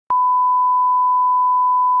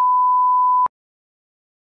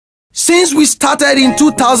Since we started in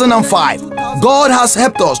 2005, God has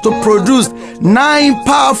helped us to produce 9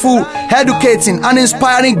 powerful, educating and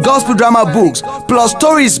inspiring gospel drama books, plus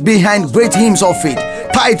stories behind great hymns of faith,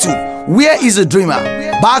 titled Where is the Dreamer?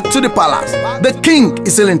 Back to the Palace. The King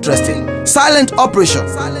is still interesting. Silent Operation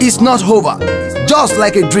is not over. Just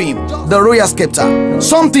like a dream, the Royal Scepter.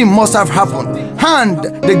 Something must have happened. And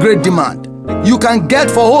the Great Demand. You can get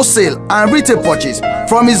for wholesale and retail purchase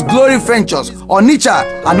from His Glory Ventures, Onitsha,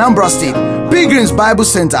 Anambra State, Pilgrims Bible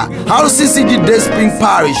Center, RCCG Day Spring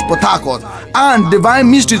Parish, Port Harcourt, and Divine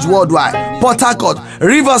Mysteries Worldwide, Port Harcourt,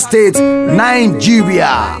 Rivers State,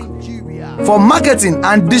 Nigeria. For marketing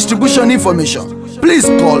and distribution information, please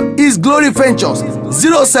call His Glory Ventures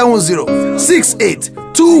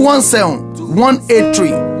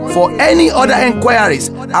 070-68-217-183. For any other enquiries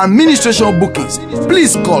and administration bookings,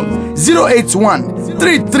 please call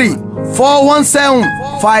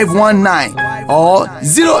 081-33-417-519 or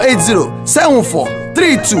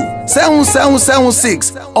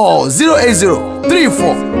 080-7432-7776 or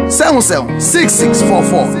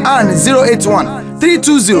 080-3477-6644 and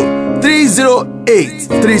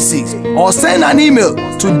 081-320-30836 or send an email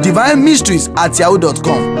to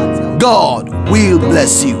divinemysteries@yahoo.com. God will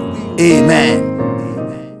bless you. Amen.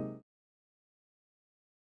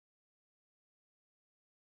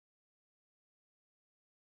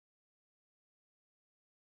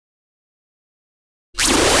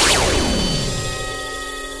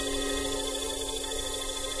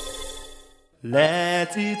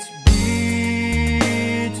 Let it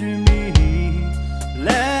be to me,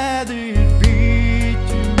 let it be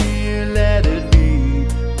to me, let it be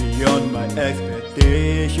beyond my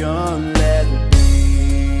expectation, let it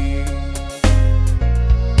be.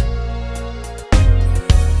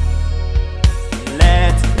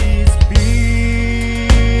 Let it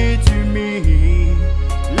be to me,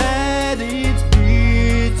 let it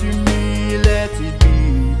be to me, let it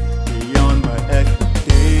be beyond my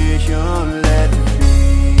expectation.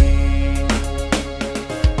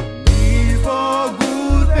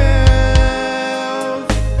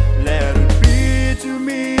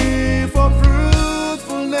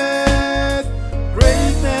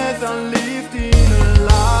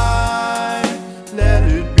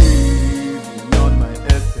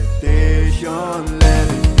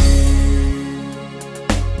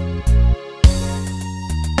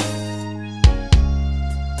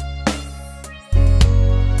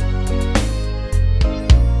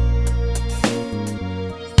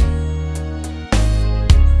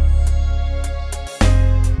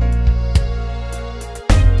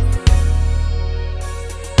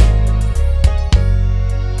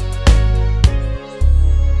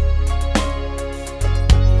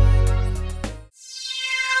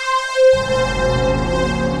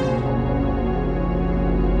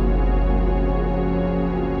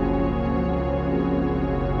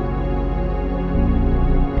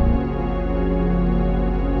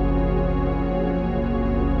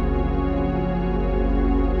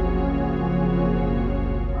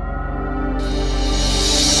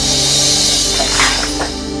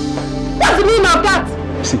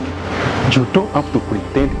 You don't have to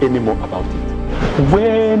pretend anymore about it.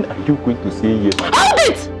 When are you going to say yes? Hold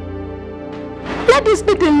it! Let this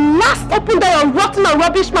be the last open door of rotten and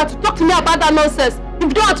rubbish man to talk to me about that nonsense. If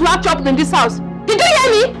you don't want to have trouble in this house. Did you hear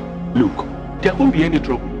me? Look, there won't be any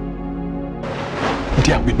trouble.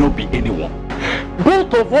 There will not be anyone.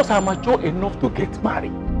 Both of us are mature enough to get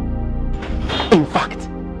married. In fact,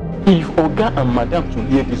 if Oga and Madam should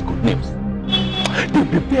hear this good news, they'll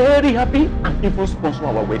be very happy and even sponsor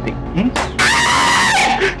our wedding.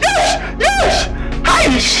 Yes!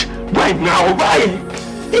 Aish! Right now, bye!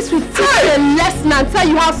 This will teach you a lesson and tell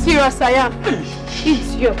you how serious I am.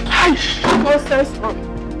 Idiot. Aish! Nonsense man.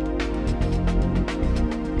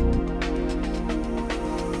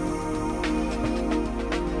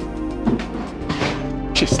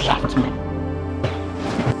 She slapped me.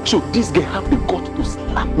 So this girl have the guts to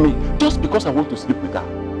slap me just because I want to sleep with her.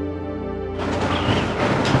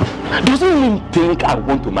 Doesn't even think I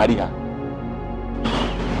want to marry her.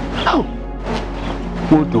 How?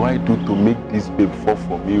 What do I do to make this babe fall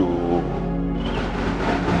for me? Oh?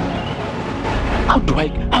 How do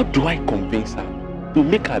I convince her to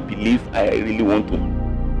make her believe I really want to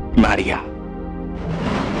marry her?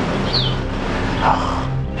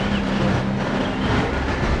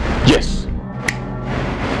 Yes.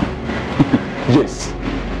 Yes.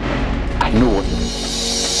 I know what it is.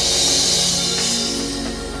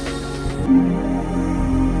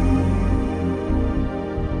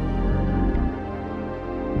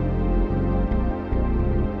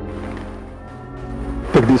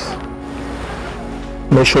 Take this.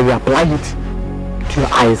 Make sure you apply it to your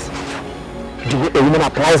eyes. The way a woman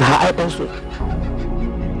applies her eye pencil.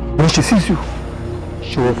 When she sees you,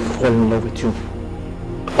 she will fall in love with you.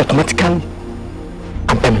 Automatically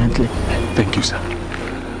and permanently. Thank you, sir.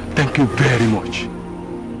 Thank you very much.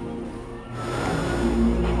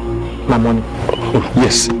 My money. Oh,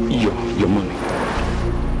 yes, your money.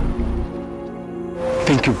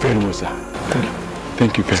 Thank you very much, sir.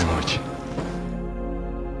 Thank you very much.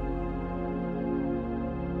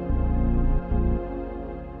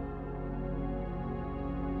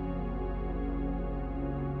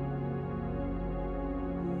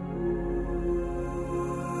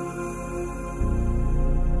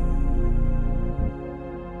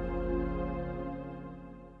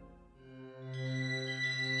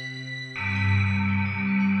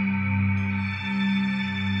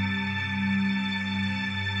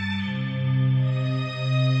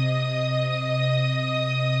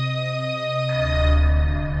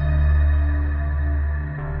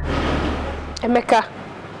 Emeka,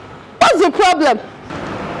 what's the problem?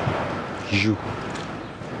 You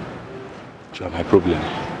are my problem.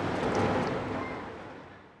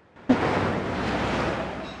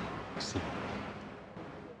 See,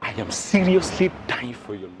 I am seriously dying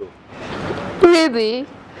for your love. Really?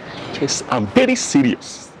 Yes, I'm very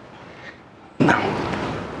serious. Now,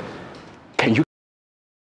 can you?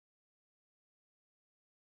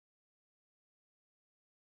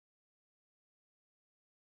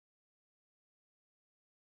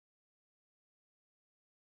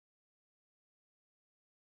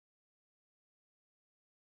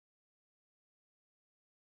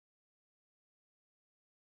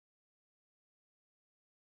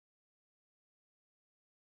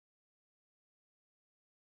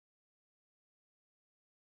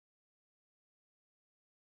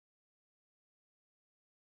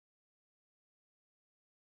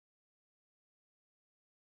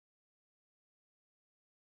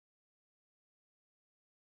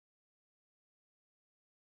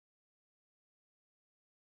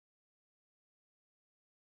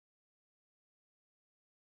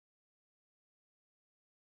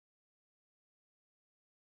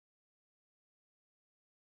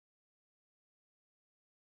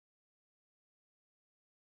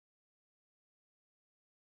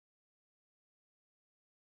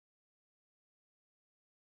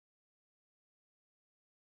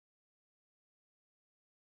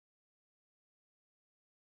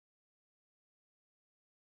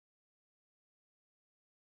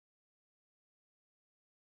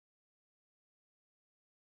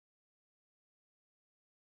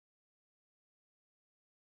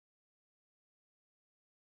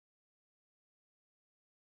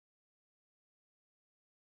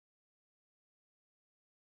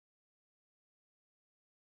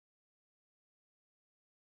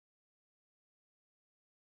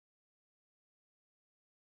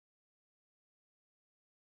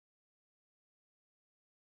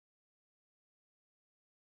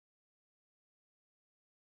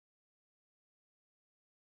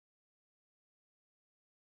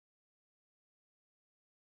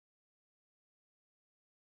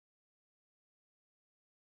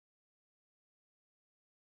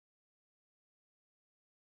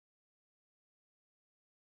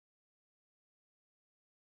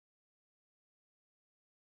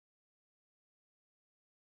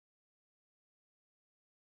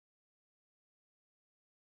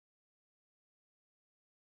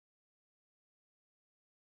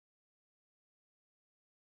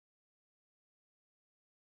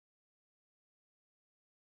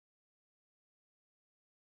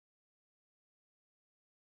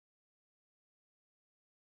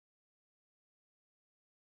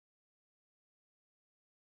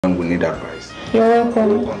 We need advice. You're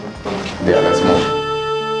welcome. Yeah, let's move.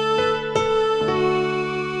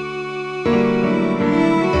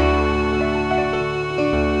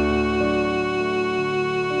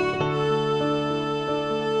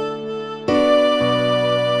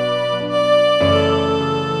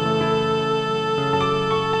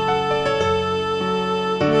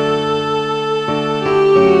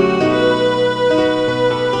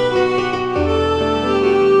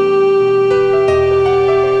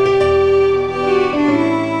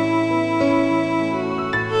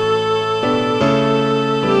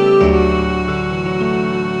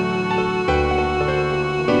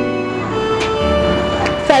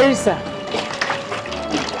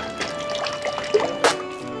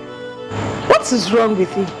 What is wrong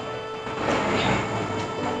with you?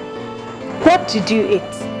 What did you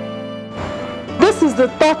eat? This is the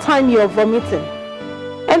third time you are vomiting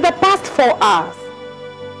in the past 4 hours.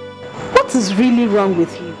 What is really wrong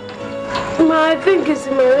with you? Ma, I think it's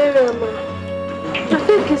malaria, ma. I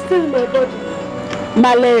think it's still in my body.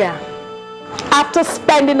 Malaria? After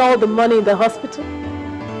spending all the money in the hospital,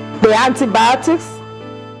 the antibiotics,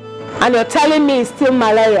 and you're telling me it's still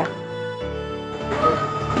malaria.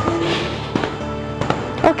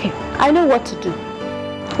 Okay, I know what to do.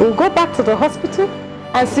 We'll go back to the hospital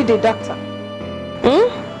and see the doctor.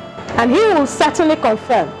 And he will certainly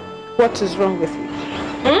confirm what is wrong with you.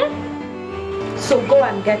 So go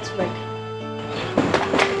and get ready.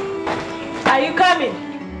 Are you coming?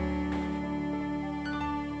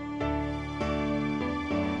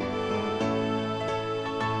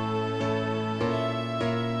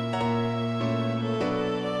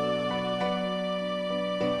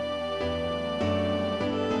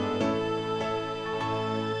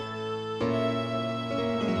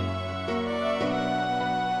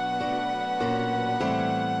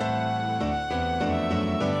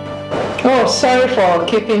 Oh, sorry for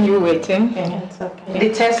keeping you waiting. It's okay.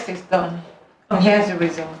 The test is done. And here's the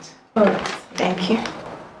result. Oh, thank you.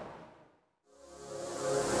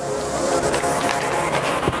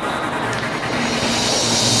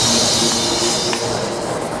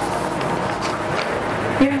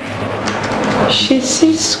 Yeah. She's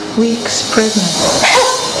 6 weeks pregnant.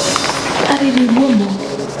 Adegboyega.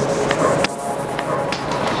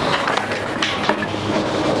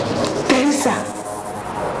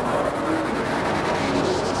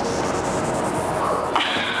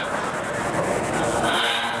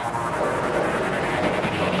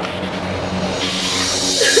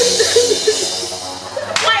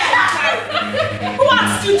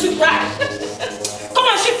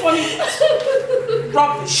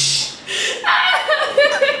 Rubbish.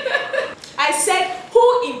 I said, who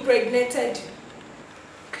impregnated you?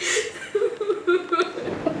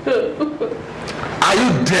 Are you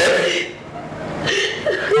deaf?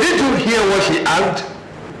 Did you hear what she asked?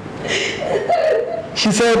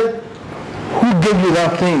 She said, who gave you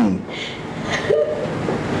that thing?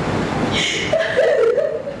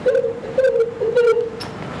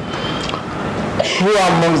 Who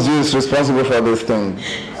amongst you is responsible for this thing?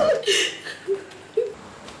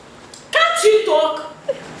 Can't you talk?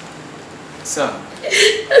 Sir,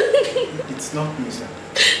 it's not me, sir.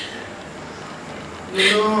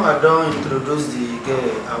 You know, I don't introduce the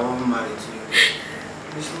girl I want to marry to you.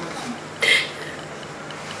 It's not me.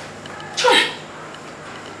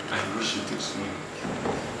 I wish it was me.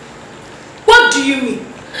 What do you mean?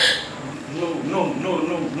 No,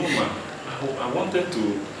 man. I wanted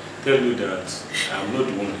to tell you that I'm not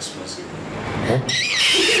the one responsible.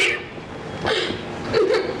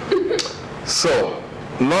 So,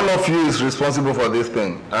 none of you is responsible for this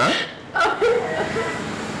thing, huh?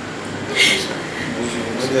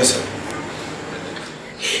 Yes, sir.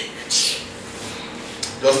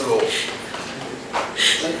 Just go.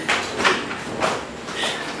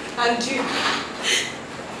 And you?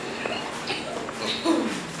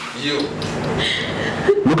 You.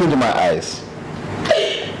 Look into my eyes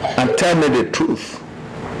and tell me the truth.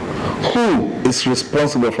 Who is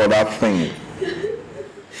responsible for that thing?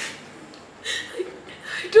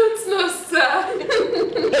 I don't know, sir.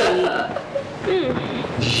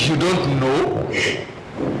 You don't know?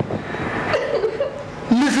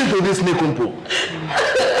 Listen to this Nikumpo.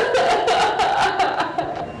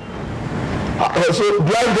 So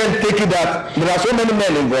do I then take it that there are so many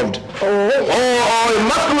men involved? Or a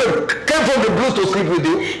masquerade came from the blues to sleep with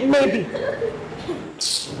you? Maybe.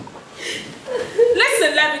 Listen,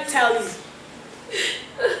 let me tell you.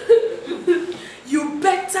 You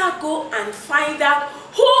better go and find out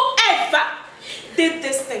whoever did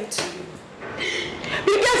this thing to you.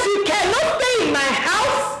 Because you cannot stay in my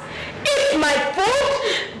house, eat my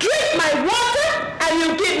food, drink my water, and you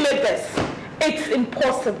give me this. It's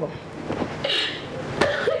impossible.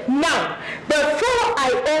 Now, before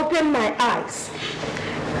I open my eyes,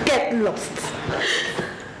 get lost.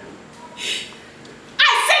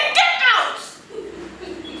 I said get out!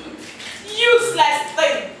 Useless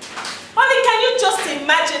thing. Honey, can you just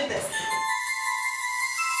imagine this?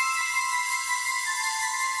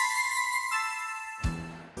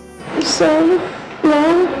 So,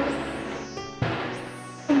 Mom,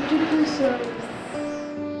 I'm deeply sorry.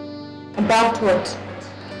 About what?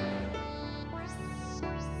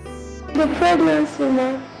 The pregnancy,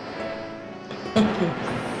 Mom.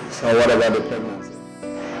 So what about the pregnancy?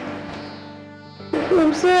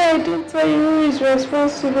 I'm sorry I didn't tell you who is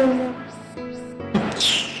responsible, Mom.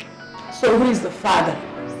 So who is the father?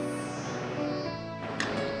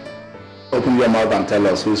 Open your mouth and tell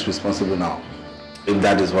us who is responsible now. If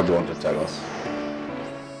that is what you want to tell us.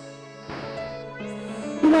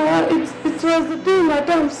 No, it was the day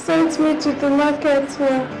Madame sent me to the market,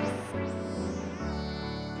 Ma.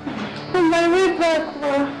 On my way back,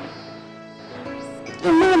 Ma,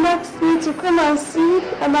 the man asked me to come and see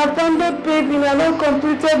an abandoned baby in an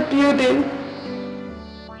uncompleted building.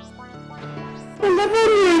 I never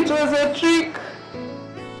knew it was a trick.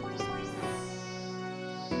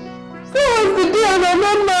 That was the day an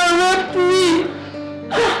unknown man raped me.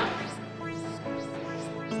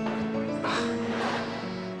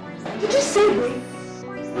 Did you say rape?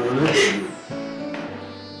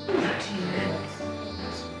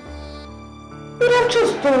 You have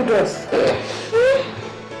just told us.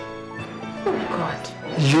 Oh God.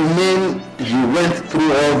 You mean you went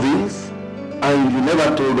through all this and you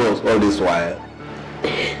never told us all this while?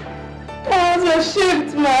 I was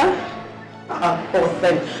ashamed, ma. Oh,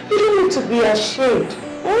 then. You don't need to be ashamed.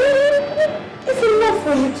 It's enough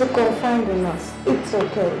for you to confide in us. It's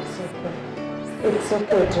okay, it's okay. It's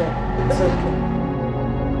okay, Jen. It's okay.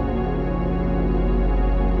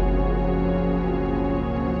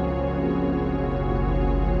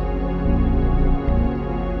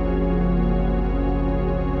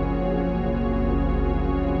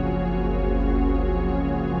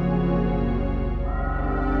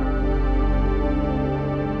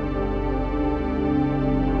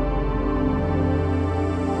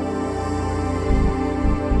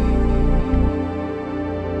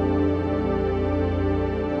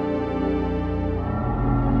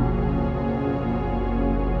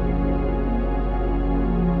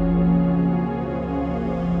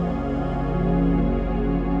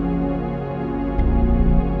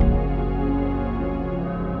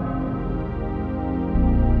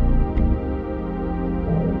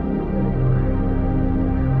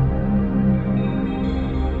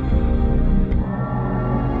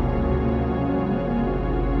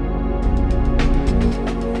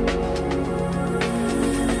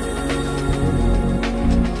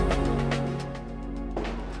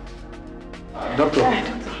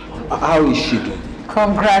 How is she doing?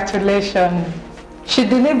 Congratulations. She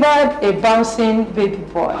delivered a bouncing baby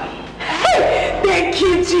boy. Hey, thank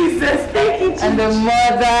you, Jesus. Thank you, Jesus. And the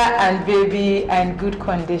mother and baby are in good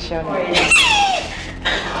condition.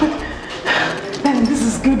 Then this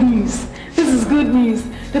is good news. This is good news.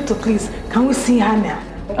 Doctor, please, can we see her now?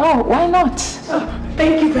 Oh, why not? Oh,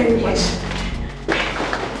 thank you very much.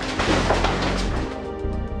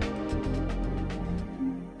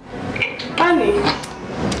 Honey.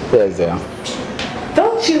 Yes, dear.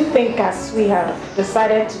 Don't you think as we have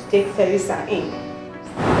decided to take Teresa in,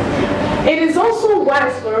 it is also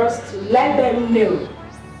wise for us to let them know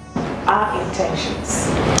our intentions?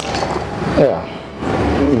 Yeah,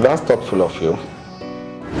 that's thoughtful of you.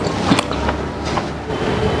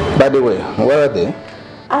 By the way, where are they?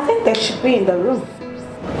 I think they should be in the room.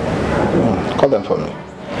 Call them for me.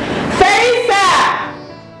 Teresa!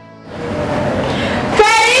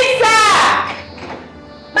 Teresa!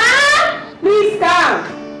 Ma! Please come.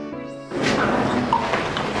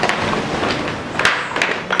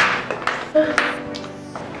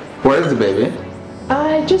 Where is the baby?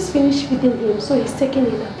 I just finished feeding him, so he's taking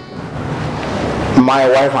it out. My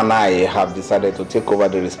wife and I have decided to take over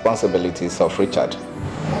the responsibilities of Richard.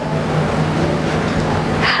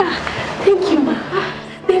 Thank you, ma.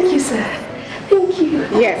 Thank you, sir. Thank you.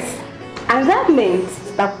 Yes. And that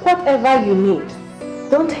means that whatever you need,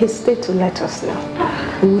 don't hesitate to let us know.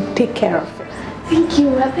 We will take care of it. Thank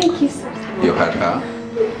you, ma. Thank you, sir. You heard her?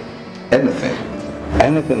 Anything.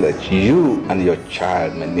 Anything that you and your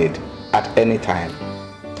child may need at any time,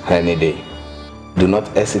 any day. Do not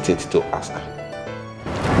hesitate to ask.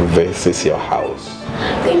 This is your house.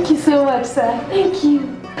 Thank you so much, sir. Thank you.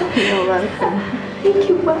 You're welcome. Thank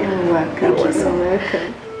you, ma. You're welcome. Thank you so You're much.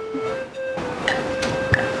 welcome.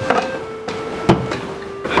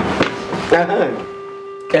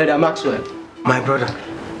 Elder Maxwell, my brother,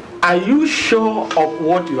 are you sure of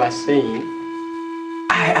what you are saying?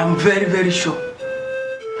 I am very, very sure.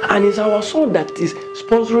 And it's our son that is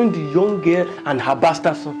sponsoring the young girl and her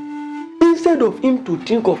bastard son, instead of him to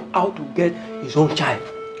think of how to get his own child.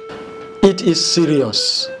 It is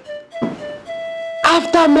serious.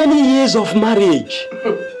 After many years of marriage.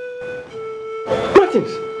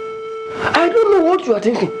 Martins, I don't know what you are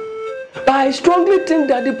thinking, but I strongly think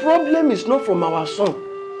that the problem is not from our son,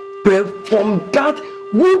 but from that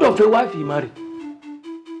wound of a wife he married.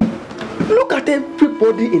 Look at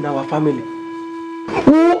everybody in our family.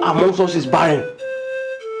 Who amongst us is barren?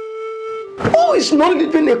 Who is not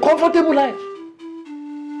living a comfortable life?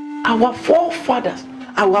 Our forefathers,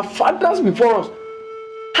 our fathers before us,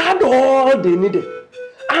 had all they needed.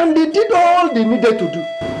 And they did all they needed to do.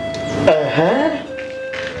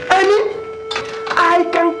 I mean, I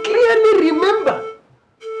can clearly remember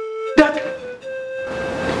that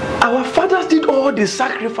our fathers did all the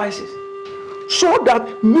sacrifices so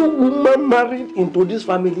that no woman married into this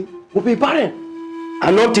family will be barren.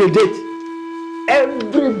 And not till date,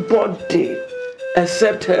 everybody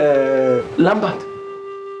except Lambert.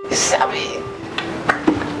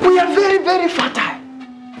 We are very, very fertile.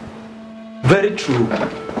 Very true.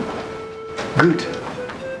 Good.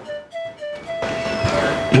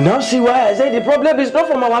 You now see why I say the problem is not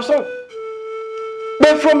from our son,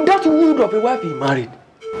 but from that wood of a wife he married.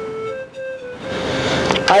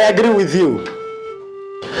 I agree with you.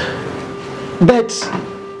 But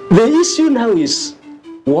the issue now is,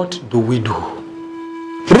 what do we do?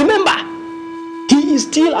 Remember, he is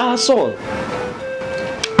still our son.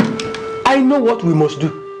 I know what we must do.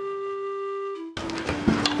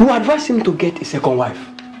 We advise him to get a second wife,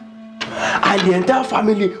 and the entire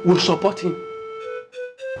family will support him.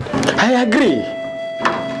 I agree.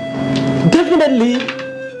 Definitely,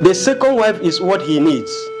 the second wife is what he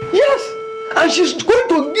needs. Yes, and she's going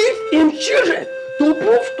to give him children to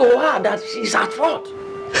prove to her that she's at fault.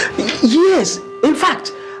 Yes, in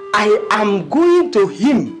fact, I am going to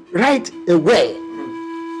him right away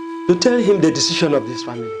to tell him the decision of this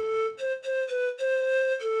family.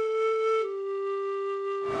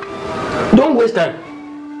 Don't waste time.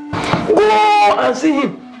 Go and see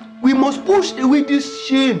him. We must push away this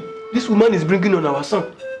shame this woman is bringing on our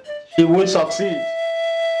son. She will succeed.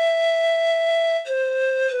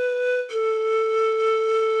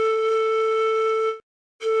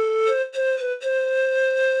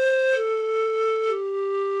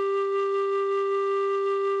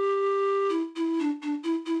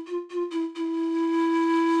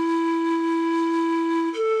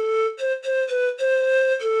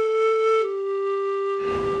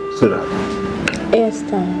 Sarah. Yes,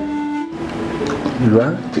 Tom. You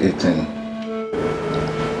aren't eating.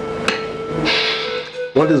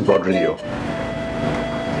 What is bothering you?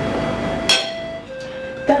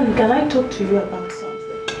 Dan, can I talk to you about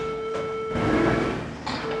something?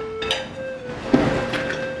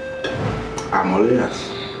 I'm all ears.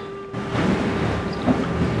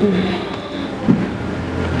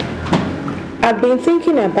 I've been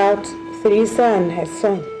thinking about Teresa and her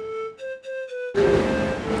son,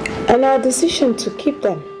 and our decision to keep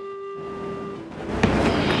them.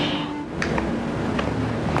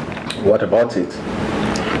 What about it?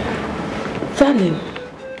 Darling,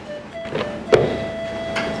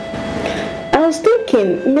 I was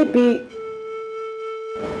thinking maybe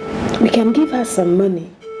we can give her some money,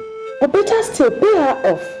 or better still, pay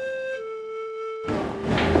her off.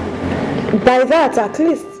 By that, at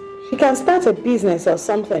least, she can start a business or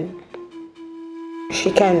something.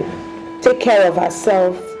 She can take care of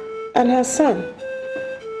herself and her son.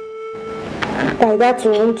 By that,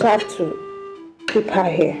 we won't have to keep her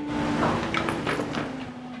here.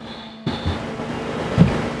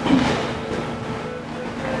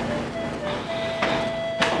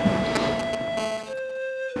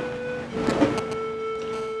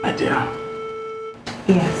 My dear.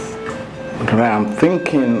 Yes. I'm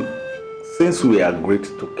thinking, since we agreed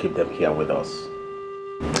to keep them here with us,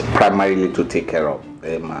 primarily to take care of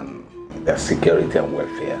them and their security and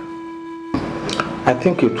welfare, I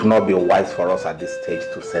think it would not be wise for us at this stage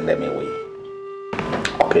to send them away.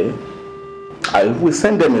 Okay? If we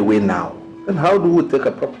send them away now, then how do we take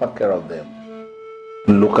a proper care of them?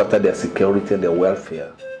 Look after their security and their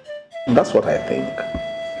welfare. That's what I think.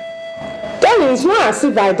 Darling, it's not as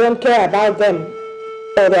if I don't care about them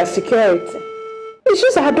or their security. It's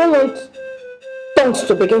just I don't want tongues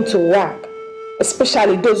to begin to wag,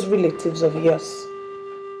 especially those relatives of yours.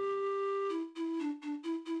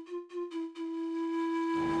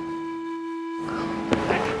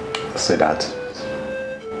 Say that.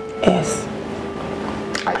 Yes.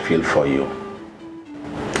 I feel for you.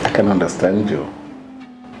 I can understand you.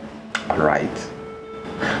 All right.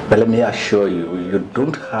 But let me assure you, you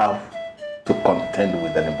don't have to contend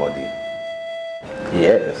with anybody.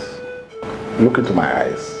 Yes. Look into my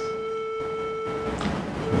eyes.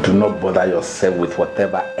 Do not bother yourself with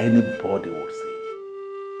whatever anybody will say.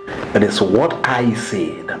 It is what I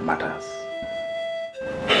say that matters.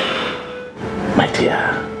 My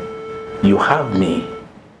dear, you have me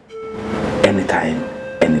anytime,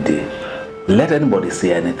 any day. Let anybody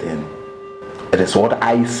say anything. It is what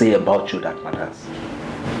I say about you that matters.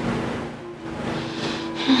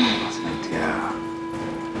 My dear.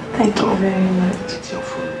 Thank you very much. It's your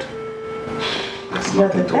food. There's You're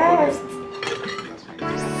nothing the to worry. best.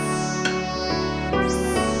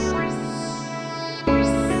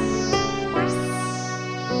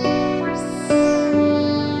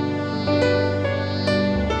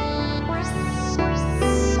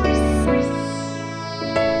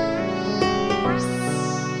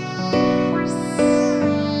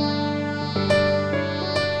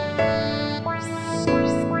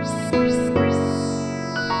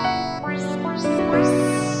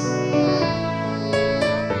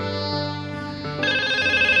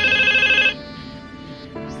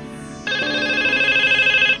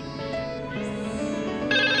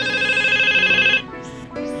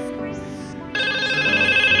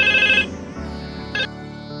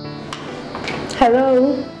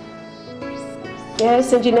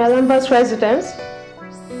 Yes, Engineer Lambert's residence.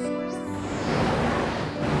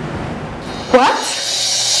 What?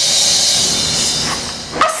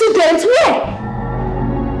 Accident? Where?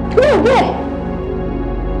 Where?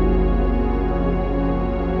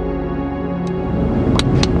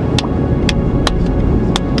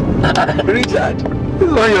 Richard, this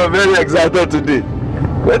is why you're very excited today.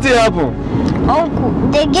 What happened?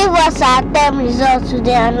 Uncle, they gave us our term results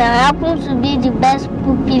today and I happen to be the best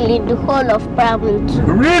pupil in the whole of primary 2.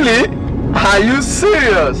 Really? Are you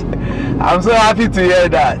serious? I'm so happy to hear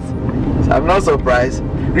that. I'm not surprised.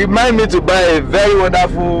 Remind me to buy a very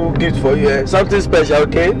wonderful gift for you. Eh? Something special,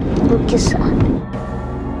 okay? Okay, sir.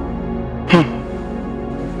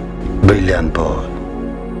 Brilliant boy.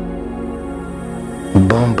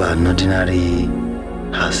 Born by an ordinary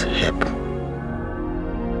has help.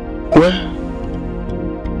 Well,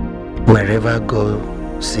 wherever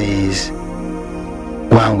God says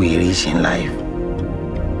one will reach in life,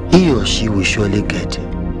 he or she will surely get it,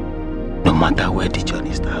 no matter where the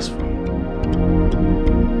journey starts from.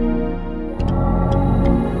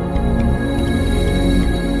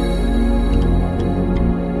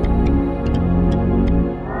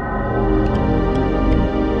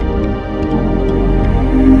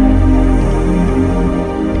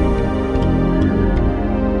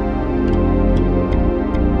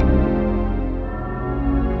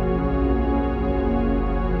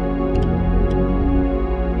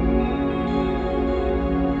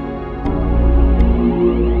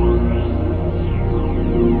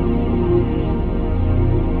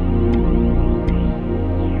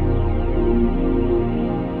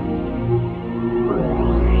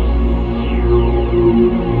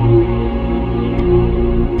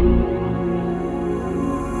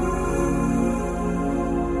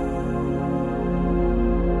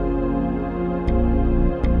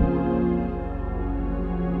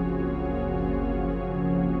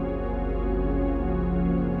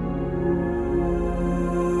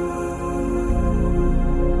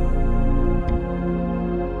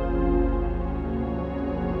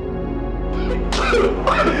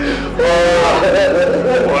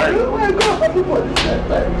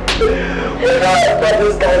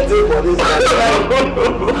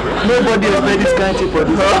 Nobody has made this kind of for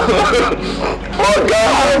this. Oh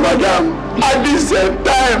God, madam, at this same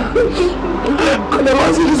time, I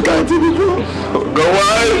never seen this kind of before. Go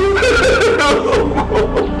why?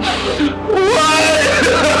 Why?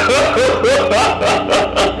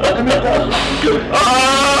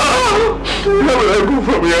 Where will I go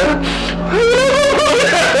from here?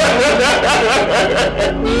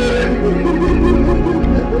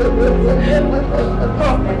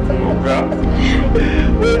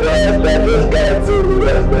 We don't expect this guy to. We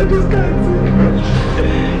don't expect this guy to.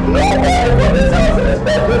 Nobody from this house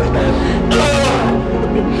expect this guy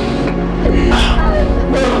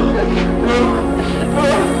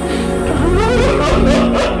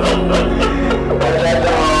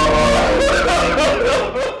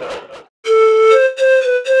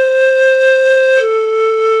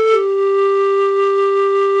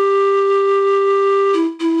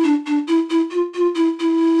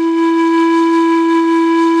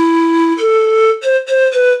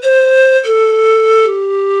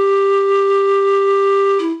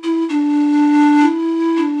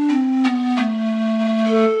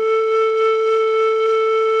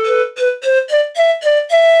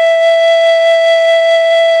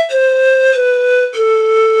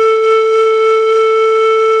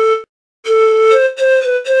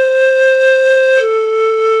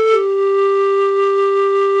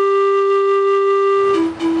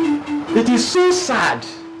It is so sad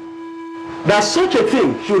that such a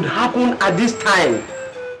thing should happen at this time.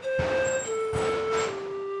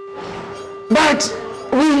 But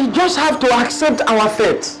we just have to accept our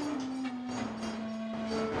fate.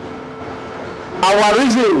 Our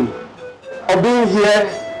reason of being here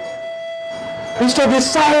is to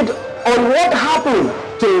decide on what happened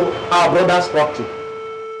to our brother's property.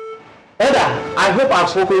 Eda, I hope I've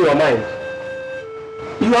spoken your mind.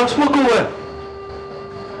 You have spoken well.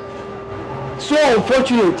 So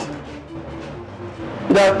unfortunate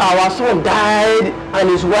that our son died and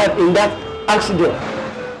his wife in that accident,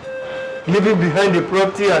 leaving behind the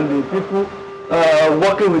property and the people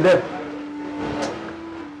working with them.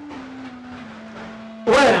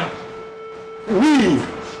 Well, we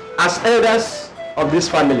as elders of this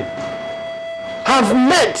family have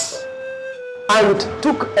met and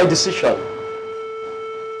took a decision.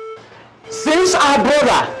 Since our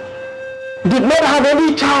brother did not have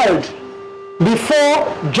any child before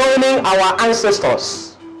joining our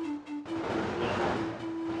ancestors,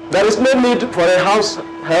 there is no need for a house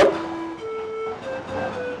help.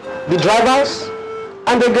 The drivers,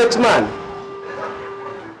 and the gate man.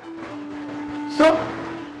 So,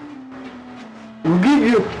 we'll give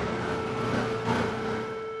you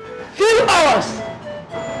few hours.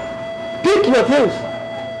 Pick your things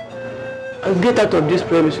and get out of this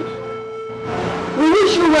premises. We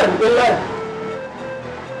wish you well in life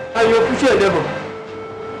and your future endeavor.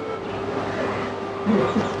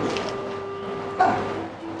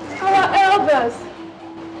 Our elders.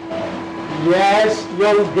 Yes,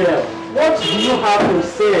 young girl. What do you have to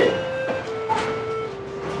say?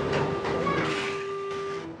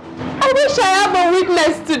 I wish I have a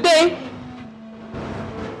witness today,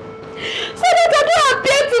 so that I don't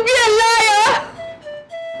appear to be a liar.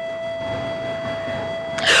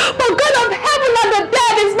 But God of heaven and the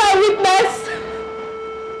dead is my witness.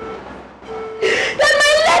 That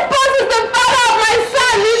my late boss is the father of my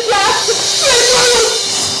son, Nisha.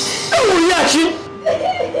 Oh, Yashi!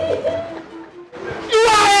 You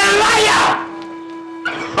are a liar!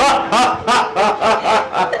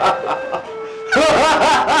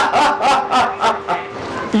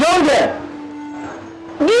 Young girl,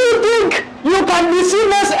 do you think you can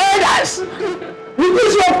deceive us elders with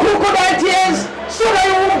these your crocodile tears so that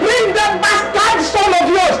you will bring that bastard son of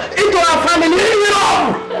yours into our family?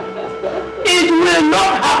 It will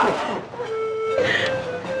not happen.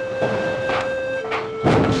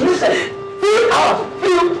 Listen, few hours.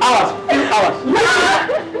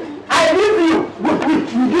 I give you, we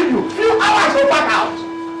give you few hours to back out.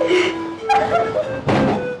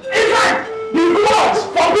 In fact, the gods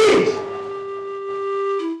forbid.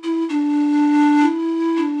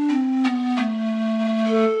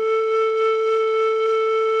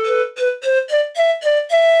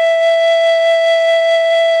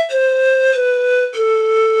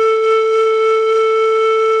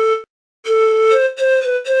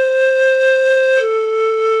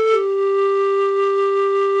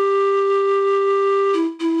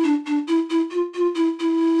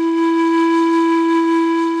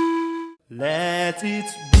 Let it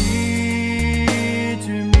be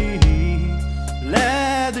to me,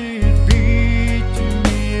 let it be to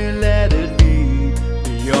me, let it be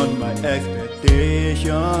beyond my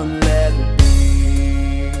expectation, let it be.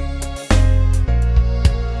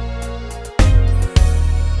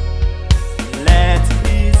 Let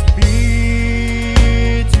it be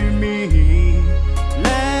to me,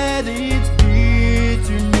 let it be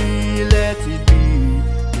to me, let it be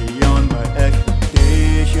beyond my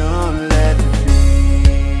expectation.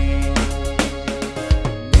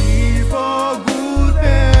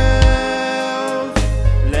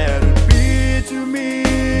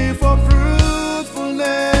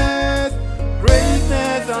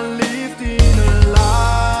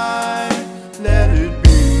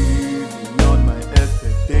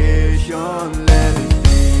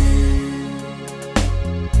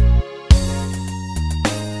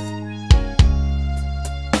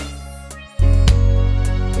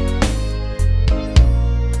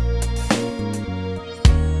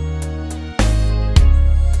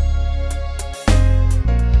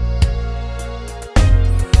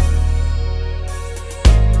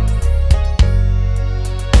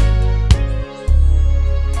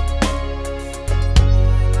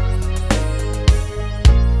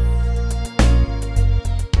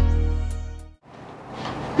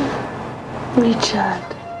 Richard,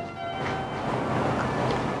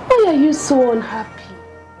 why are you so unhappy?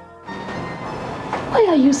 Why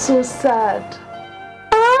are you so sad?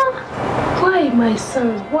 Why, my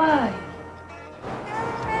son, why?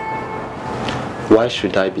 Why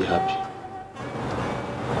should I be happy?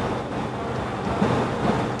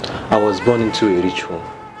 I was born into a rich home.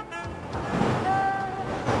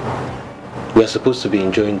 We are supposed to be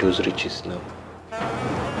enjoying those riches now.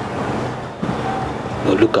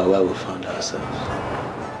 But look at where we found ourselves.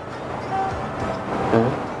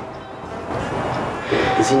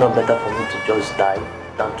 Is it not better for me to just die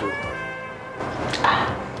than to...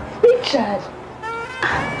 Richard,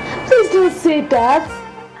 please don't say that.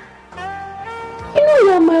 You know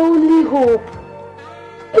you are my only hope.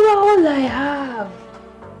 You are all I have.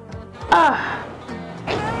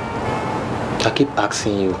 I keep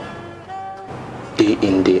asking you, day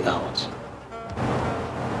in, day out.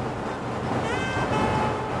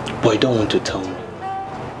 But you don't want to tell me.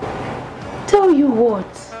 Tell you what?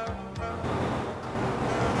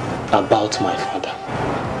 About my father.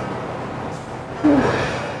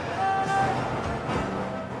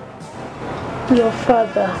 Your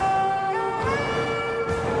father.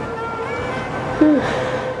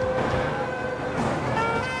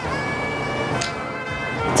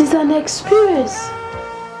 It is an experience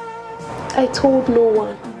I told no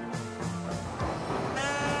one.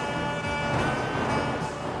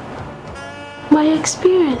 by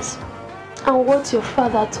experience and what your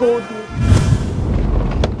father told me.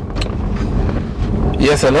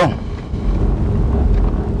 Yes, hello.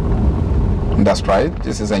 That's right.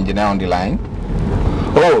 This is engineer on the line.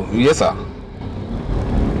 Oh, yes, sir.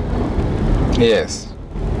 Yes.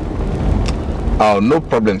 Oh, no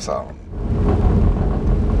problem, sir.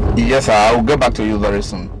 Yes, sir. I'll get back to you very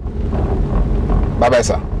soon. Bye-bye,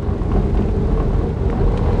 sir.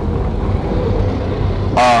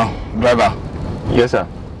 Driver. Yes, sir.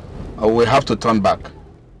 We have to turn back.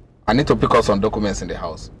 I need to pick up some documents in the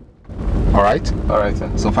house. All right? All right,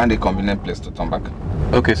 sir. So find a convenient place to turn back.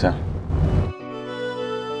 Okay, sir.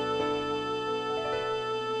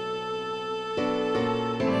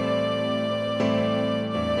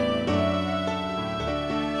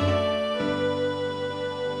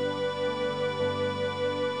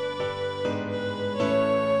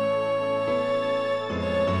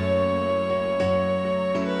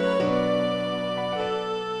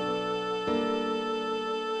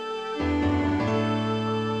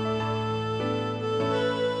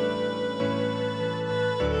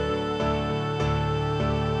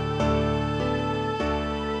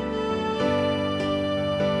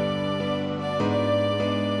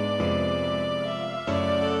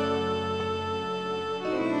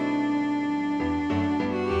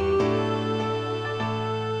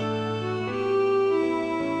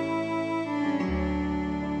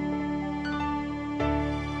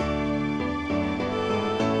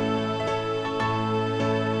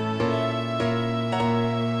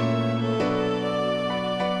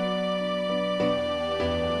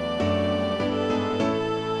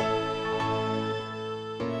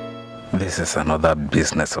 This is another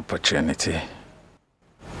business opportunity.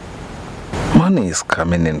 Money is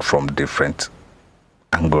coming in from different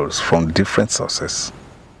angles, from different sources.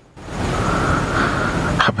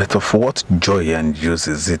 But of what joy and use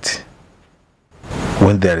is it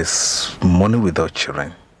when there is money without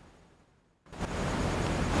children?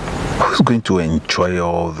 Who's going to enjoy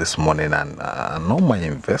all this money and all my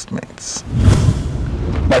investments?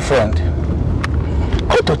 My friend,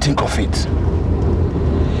 come to think of it.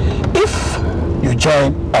 If you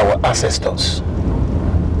join our ancestors,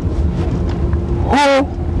 who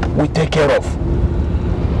will take care of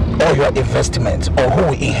all your investments, or who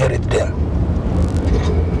will inherit them?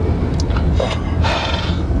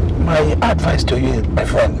 My advice to you, my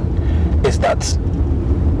friend, is that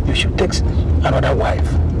you should take another wife.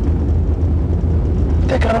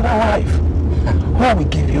 Take another wife who will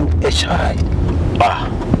give you a child.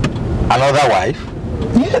 Another wife?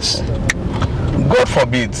 Yes. God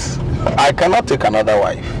forbid. I cannot take another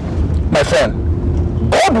wife. My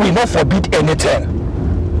friend, God will not forbid anything.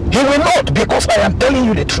 He will not, because I am telling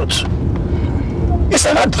you the truth. It's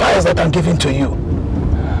an advice that I'm giving to you.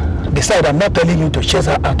 Besides, I'm not telling you to chase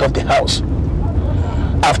her out of the house.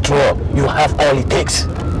 After all, you have all it takes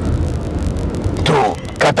to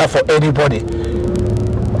cater for anybody,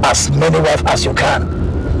 as many wives as you can.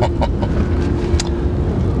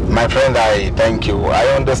 My friend, I thank you.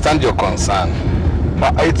 I understand your concern.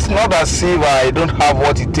 It's not as if I don't have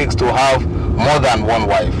what it takes to have more than one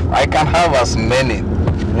wife. I can have as many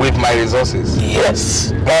with my resources.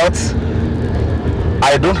 Yes. But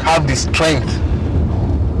I don't have the strength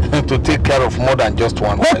to take care of more than just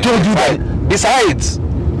one wife. Who told you that? Besides,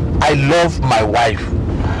 I love my wife,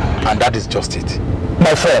 and that is just it.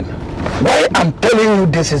 My friend, why I'm telling you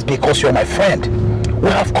this is because you're my friend. We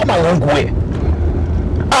have come a long way.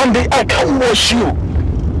 And I can't watch you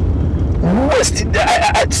wasting.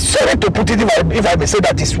 Sorry to put it if I may say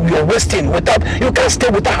that you're wasting without, you can't stay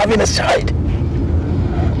without having a child.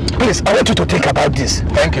 Please, I want you to think about this.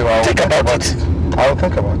 Thank you. I'll think about it. I'll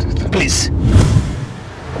think about it. Please.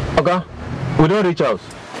 Okay, we don't reach out.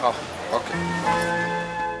 Oh, okay.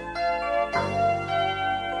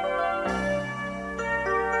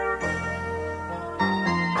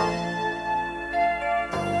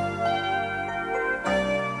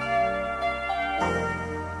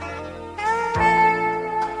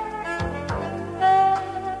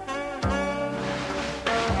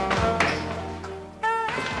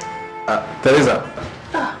 Teresa.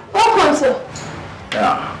 Welcome, sir.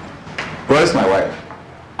 Yeah. Where's my wife?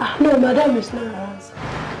 No, madam is not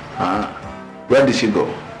around. Where did she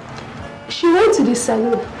go? She went to the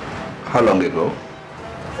salon. How long ago?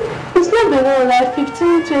 It's not been long, like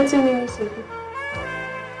 15-20 minutes ago.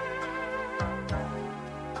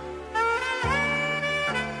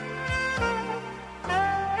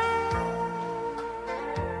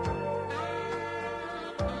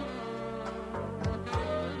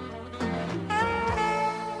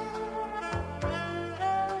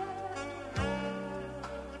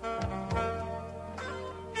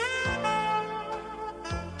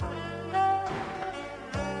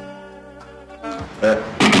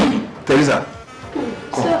 Teresa.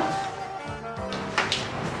 Sir.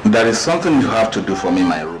 There is something you have to do for me in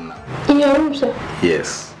my room now. In your room, sir?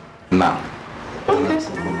 Yes. Now. Okay,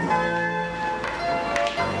 sir.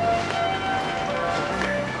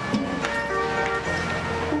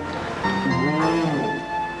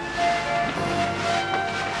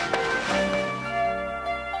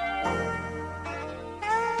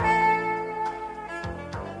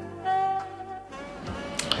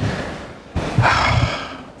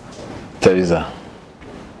 Teresa.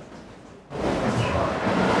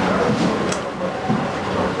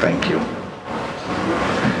 Thank you.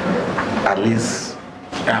 At least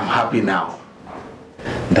I'm happy now.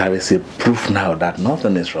 There is a proof now that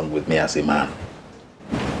nothing is wrong with me as a man.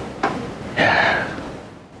 Yeah,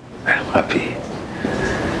 I'm happy.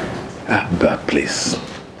 But please,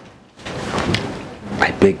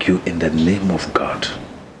 I beg you in the name of God,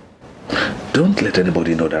 don't let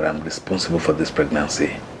anybody know that I'm responsible for this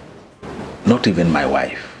pregnancy. Not even my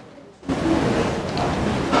wife.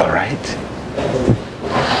 All right?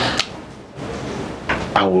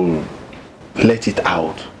 I will let it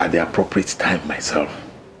out at the appropriate time myself.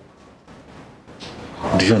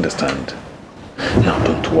 Do you understand? Now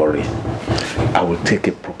don't worry. I will take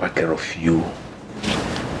a proper care of you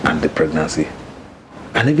and the pregnancy.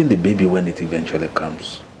 And even the baby when it eventually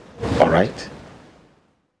comes. Alright?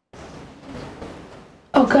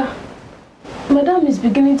 Okay. Madam is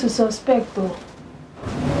beginning to suspect though.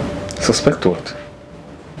 Suspect what?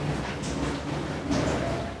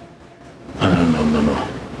 No.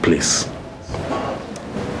 Please.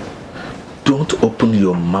 Don't open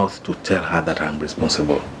your mouth to tell her that I'm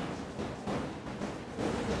responsible.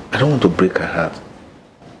 I don't want to break her heart.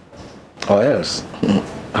 Or else,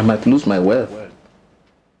 I might lose my wealth.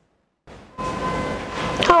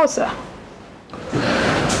 How, sir?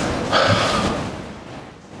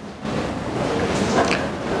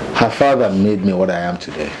 Her father made me what I am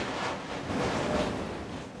today.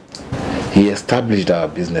 He established our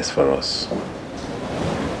business for us.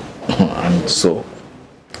 And so,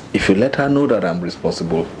 if you let her know that I'm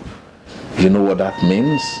responsible, you know what that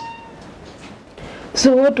means?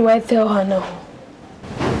 So what do I tell her now?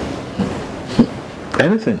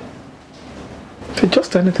 Anything.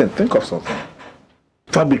 Just anything. Think of something.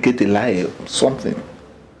 Fabricate a lie, something.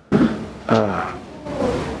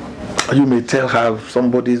 You may tell her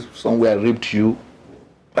somebody somewhere raped you.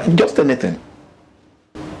 Just anything.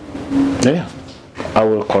 Yeah. I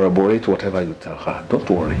will corroborate whatever you tell her. Don't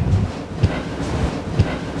worry.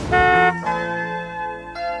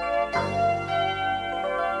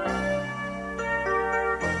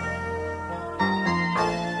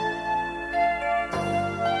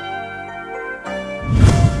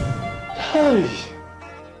 Hey.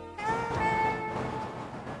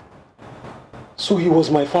 So he was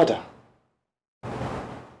my father.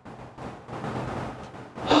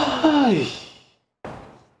 Hi.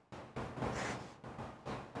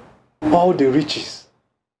 All the riches,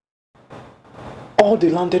 all the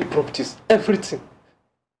landed properties, everything.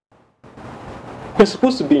 We're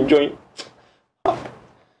supposed to be enjoying.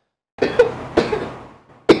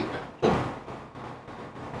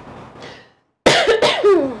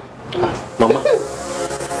 Mama.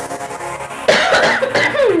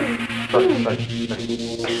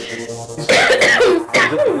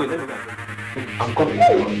 I'm coming.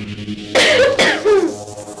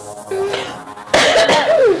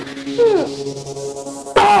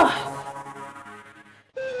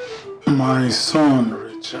 My son,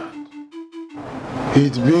 Richard,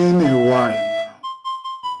 it's been a while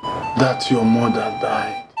now that your mother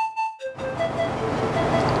died.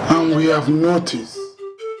 And we have noticed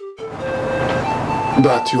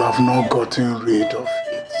that you have not gotten rid of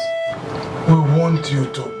it. We want you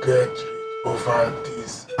to get rid over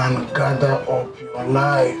this and gather up your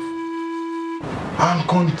life and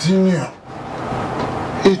continue.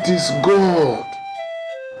 It is God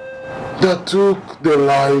that took the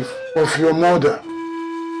life of your mother.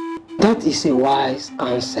 That is a wise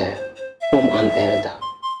answer from an elder.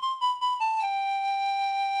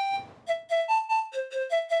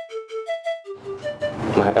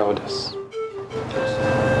 My elders,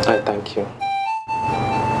 I thank you.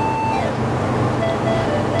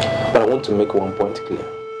 But I want to make one point clear.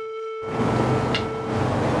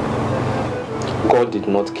 God did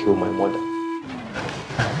not kill my mother.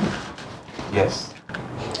 Yes.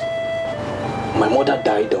 My mother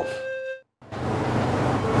died of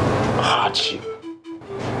hardship,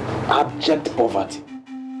 abject poverty.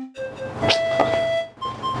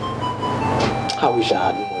 I wish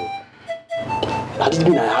I had money. That didn't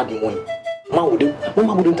mean I had money.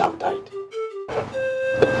 Mama wouldn't have died.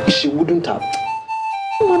 She wouldn't have.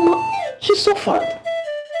 Mama, She suffered.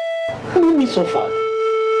 Mommy suffered.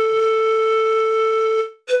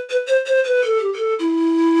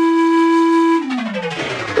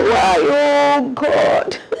 Why, oh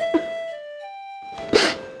God?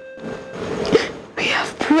 We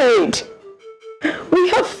have prayed. We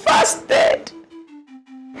have fasted.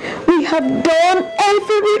 We have done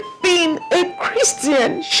everything a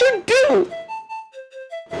Christian should do.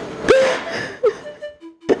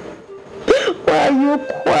 Why are you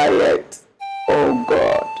quiet, oh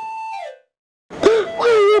God? Why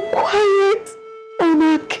are you quiet on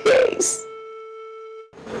our case?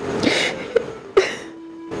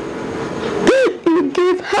 You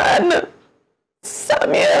gave Hannah,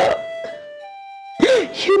 Samuel.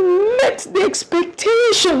 You met the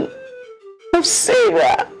expectation of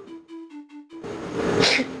Sarah.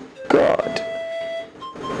 God,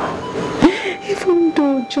 even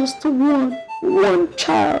though just one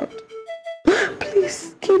child,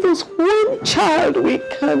 please give us one child we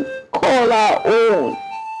can call our own.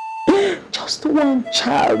 Just one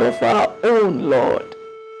child of our own, Lord.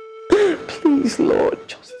 Please, Lord,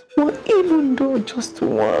 just one, even though just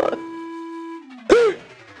one.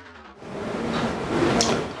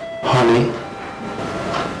 Honey?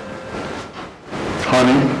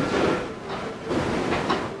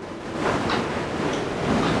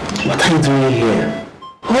 What are you doing here?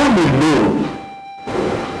 All alone?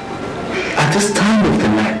 At this time of the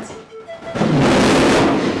night?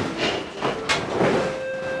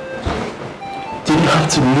 Did you have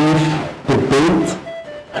to leave the boat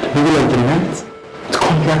at the middle of the night to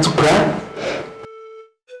come here to cry?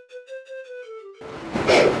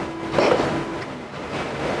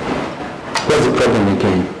 What's the problem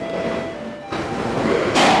again?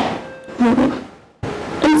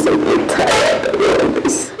 I'm simply tired of all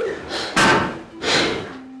this.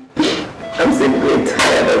 I'm simply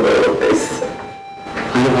tired of all this.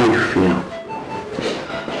 I know how you feel.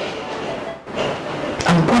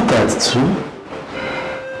 I'm bothered too.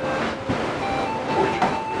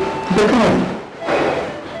 But then,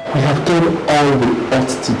 we have done all we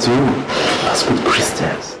ought to do as good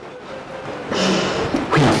Christians.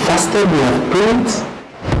 We have fasted, we have prayed,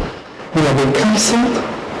 we have been counseled,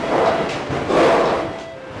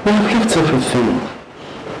 we have left everything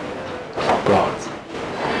for God.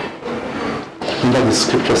 And that the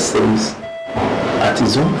scripture says, at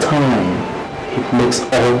his own time, he makes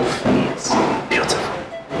all things beautiful.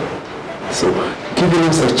 So, giving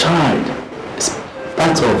us a child is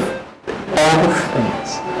part of all things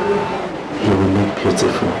he will make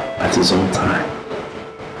beautiful at his own time.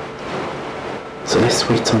 So let's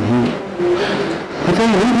wait on him. But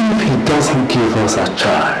then even if he doesn't give us a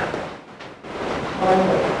child,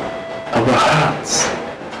 our hearts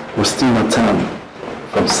will still not turn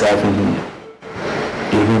from serving him.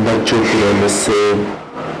 Even that joke he always say,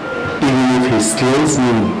 even if he slays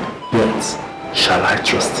me, yet shall I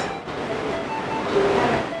trust him.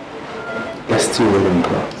 Let's still wait on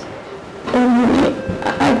God.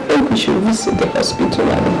 I think we should visit the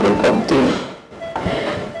hospital at the break of day.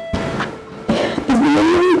 It's been a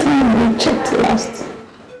long time we checked last.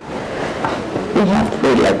 We have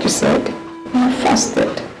prayed like you said. We have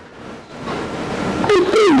fasted. I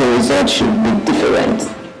think the result should be different.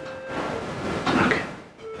 Okay.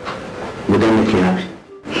 Will that make you happy?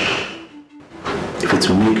 If it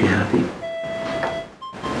will make you happy,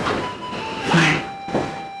 fine.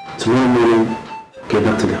 Tomorrow morning, get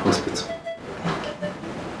back to the hospital.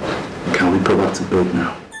 Can we go back to bed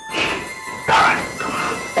now? Alright, come on.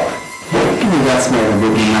 Give me that smile and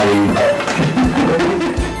make me marry you.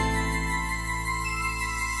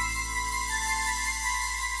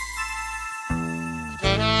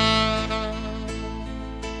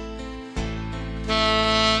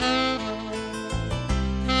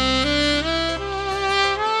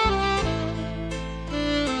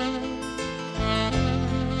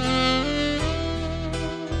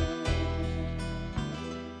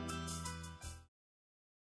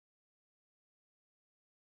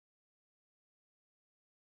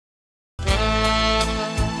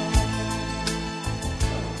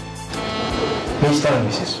 Mr. and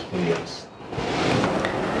Mrs. Williams,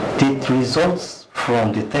 the results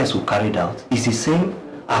from the test we carried out is the same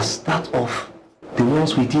as that of the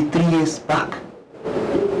ones we did 3 years back.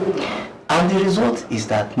 And the result is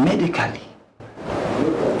that medically,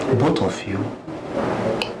 both of you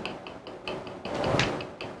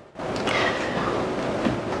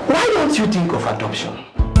why don't you think of adoption?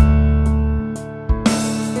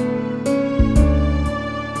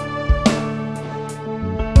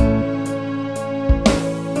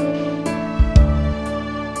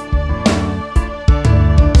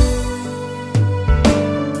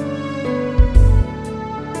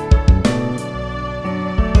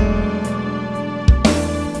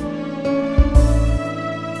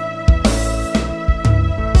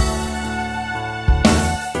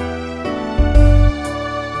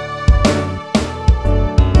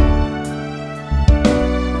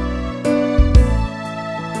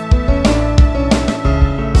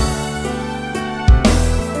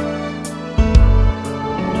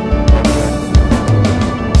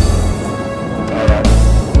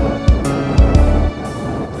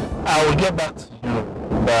 I will get back to you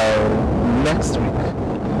by next week.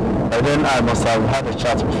 By then I must have had a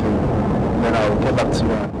chat with you. Then I will get back to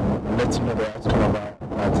you and let you know the outcome about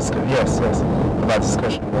our discussion. Yes, about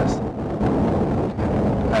discussion, yes.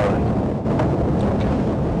 Alright. Okay.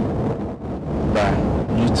 Bye.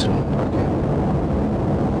 You too. Okay.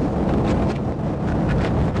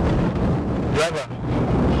 Driver,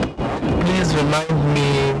 please remind me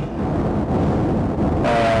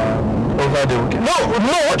over the weekend. No,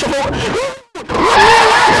 what you oh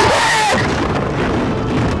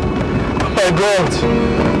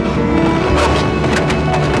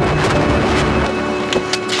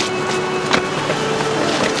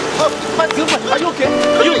my God. Are you okay?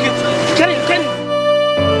 Are you okay? Kenny.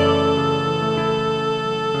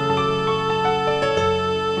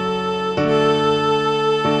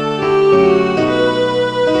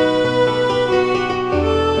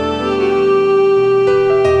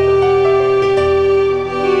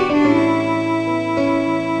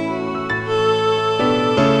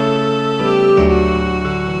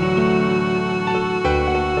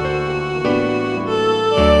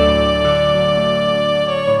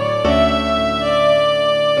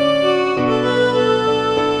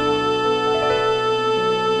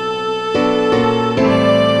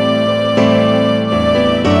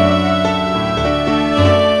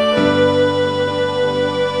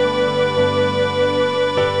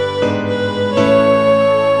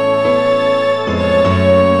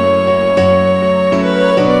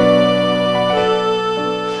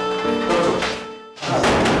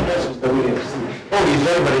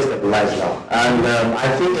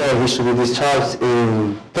 He should be discharged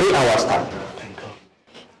in 3 hours time. Thank God.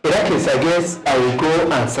 In that case, I guess I will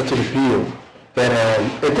go and settle the bill. Then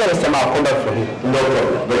the next time I'll come back for him. No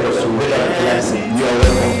problem. You are welcome.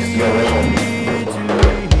 You are welcome.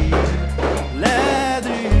 Let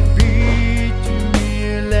it be to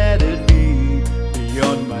me, let it be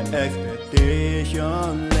beyond my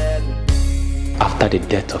expectation. Let it be. After the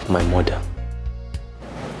death of my mother,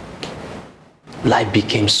 life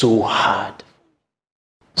became so hard.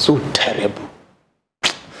 So terrible.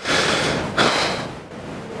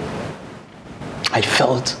 I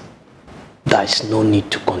felt there is no need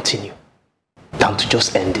to continue than to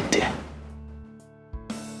just end it there.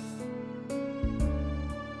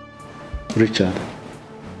 Richard,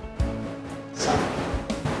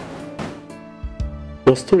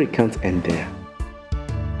 your story can't end there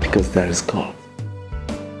because there is God.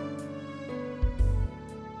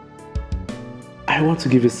 I want to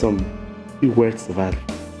give you some few words of advice.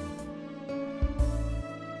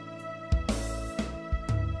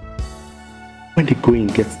 When the going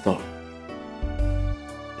gets tough,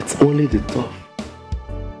 it's only the tough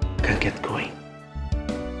who can get going.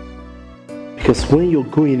 Because when you're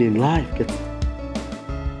going in life gets tough,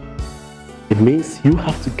 it means you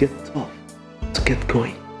have to get tough to get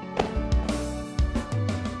going.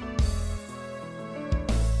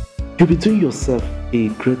 You'll be doing yourself a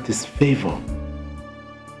great disfavor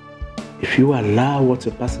if you allow what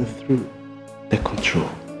you're passing through take control.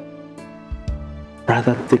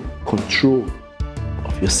 Rather take control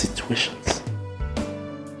of your situations.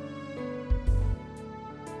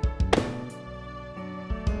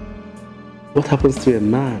 What happens to a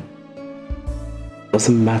man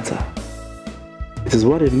doesn't matter. It is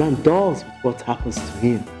what a man does with what happens to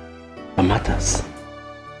him that matters.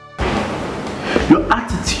 Your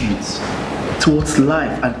attitudes towards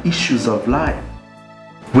life and issues of life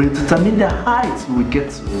will determine the heights you will get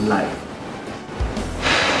to in life.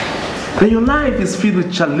 When your life is filled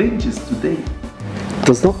with challenges today, it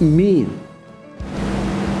does not mean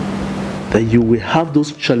that you will have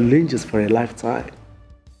those challenges for a lifetime.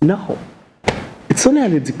 No. It's only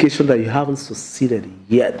an indication that you haven't succeeded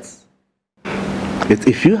yet. But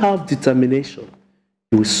if you have determination,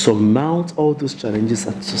 you will surmount all those challenges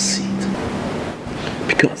and succeed.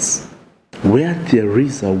 Because where there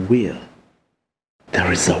is a will,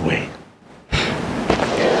 there is a way.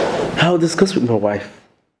 I'll discuss with my wife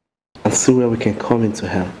and see where we can come in to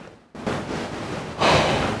help.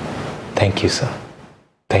 Thank you, sir.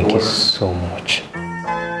 Thank you so much.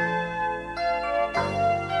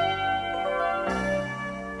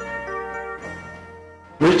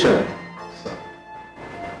 Richard,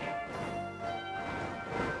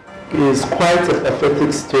 it is quite a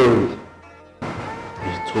pathetic story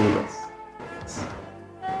you told us.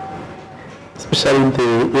 Especially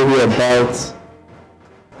the area about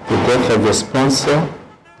the death of your sponsor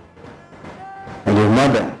and your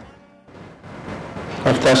mother,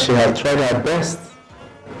 after she had tried her best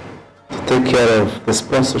to take care of the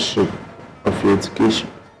sponsorship of your education.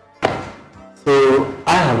 So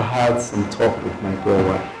I have had some talk with my girl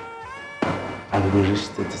wife, and and we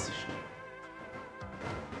reached a decision.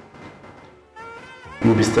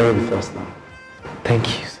 You'll be staying with us now.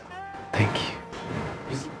 Thank you, sir. Thank you.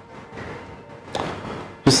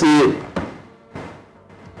 You see,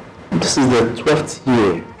 this is the 12th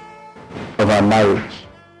year of our marriage,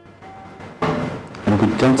 and we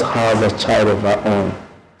don't have a child of our own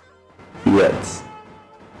yet.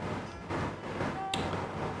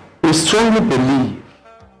 We strongly believe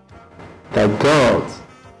that God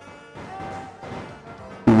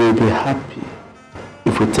will be happy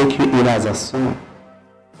if we take you in as a son,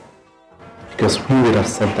 because we would have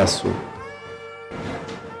said that so.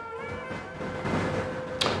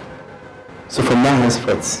 So from now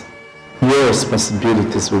henceforth, your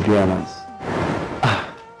responsibilities will be on us.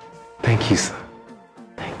 Thank you, sir.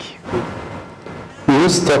 Thank you. We will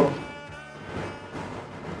stop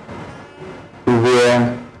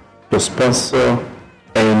where your sponsor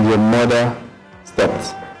and your mother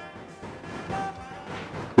stopped.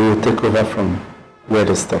 We will take over from where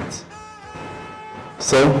they stopped.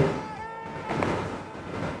 So,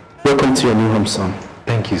 welcome to your new home, son.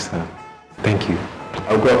 Thank you, sir. Thank you.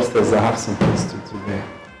 I'll go upstairs. I have some things to do there.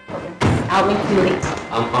 I'll meet you later.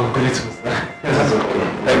 I'm grateful, sir. That's okay.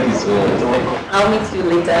 Thank you so much. I'll meet you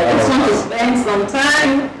later. I just want to spend some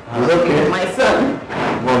time with my son.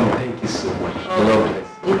 Mom, thank you so much. God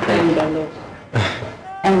bless. You thank the Lord.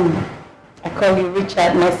 I call you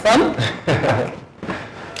Richard, my son.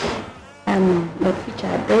 But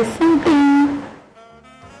Richard, there's something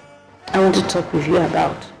I want to talk with you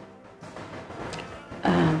about.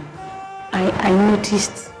 I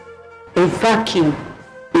noticed a vacuum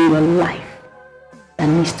in your life that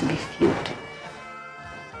needs to be filled.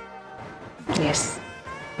 Yes.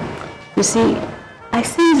 You see, I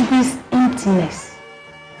sense this emptiness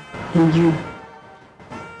in you.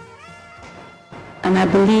 And I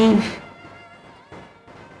believe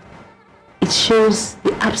it shows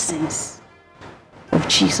the absence of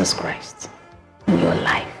Jesus Christ in your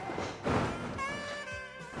life.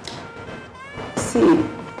 See,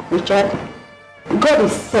 Richard, God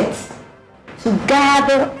is set to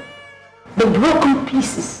gather the broken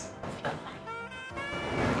pieces of your life.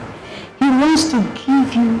 He wants to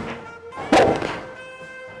give you hope.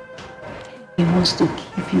 He wants to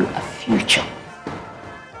give you a future.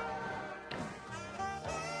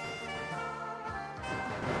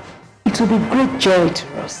 It will be great joy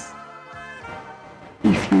to us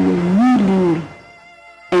if you will willingly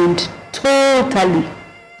and totally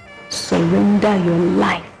surrender your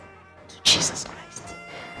life to Jesus Christ.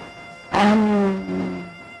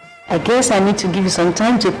 I guess I need to give you some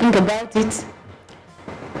time to think about it.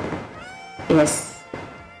 Yes,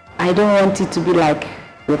 I don't want it to be like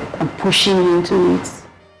I'm pushing you into it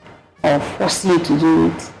or forcing you to do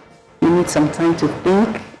it. You need some time to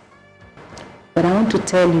think. But I want to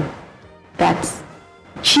tell you that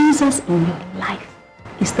Jesus in your life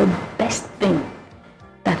is the best thing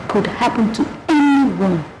that could happen to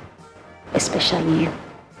anyone, especially you.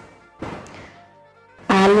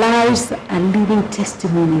 Our lives are living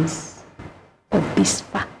testimonies of these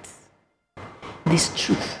facts, this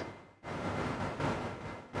truth.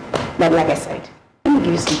 But like I said, let me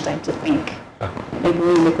give you some time to think. Maybe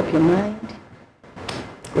when you make up your mind,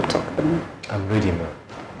 we'll talk about it. I'm ready, ma'am.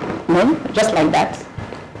 No? Just like that?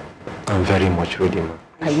 I'm very much ready, ma'am.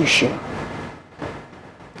 Are you sure?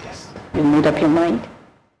 Yes. You made up your mind?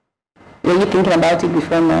 Were you thinking about it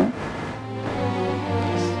before now?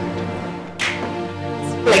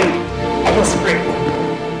 Splendid. I just pray.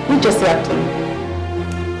 You just say after me.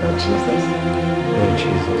 Lord Jesus. Lord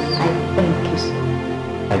Jesus. I thank you so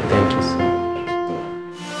much. I thank you so much.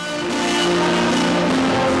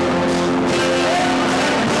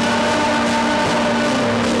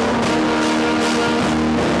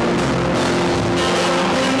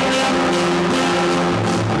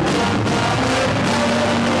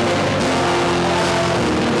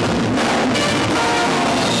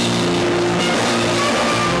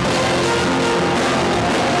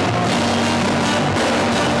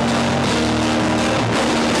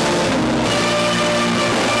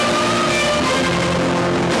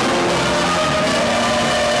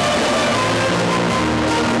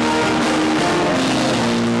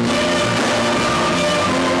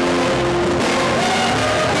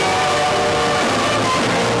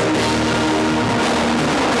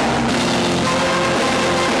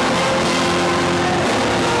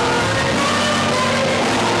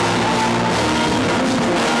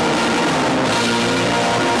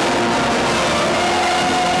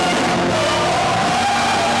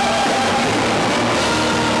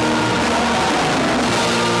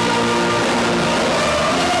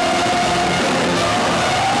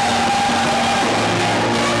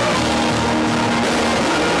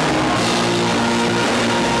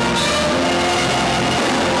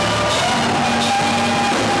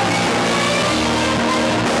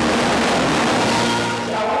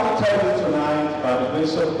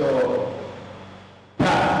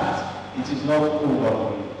 it is not over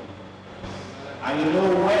for you. And you know,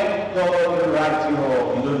 when God will write you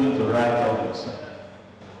up, you don't need to write up yourself.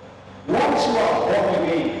 Once you are born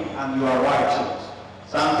again and you are righteous,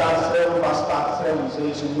 Psalm 37 verse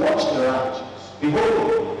 37 says, watch the righteous.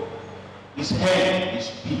 Behold, his hand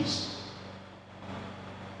is peace.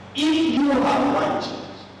 If you have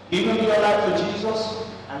righteous, given your life to Jesus,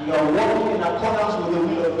 and you are walking in accordance with the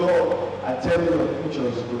will of God, I tell you, your future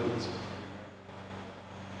is great.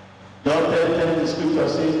 John 10:10, the scripture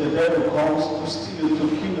says, the devil comes to steal, to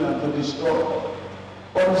kill, and to destroy.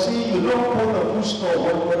 But you see, you don't put the full stop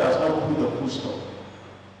when God has not put the full stop.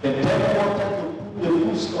 The devil wanted to put the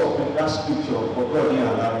full stop in that scripture, but God didn't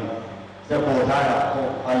allow it. He said, but I have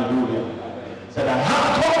come, hallelujah. He said, I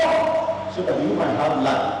have come, so that you might have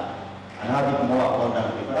life, and have it more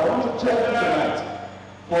abundantly. But I want to tell you tonight,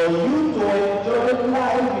 for you to enjoy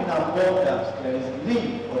life in abundance, there is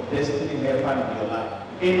need for destiny helper in your life.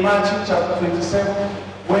 In Matthew chapter 27,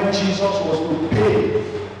 when Jesus was to pay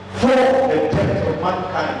for the debt of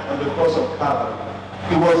mankind on the cross of Calvary,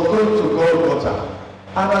 he was going to Golgotha.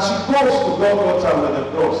 And as he goes to Golgotha with the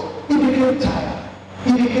cross, he became tired.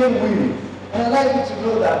 He became weary. And I'd like you to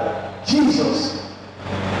know that Jesus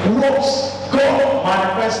was God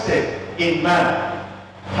manifested in man.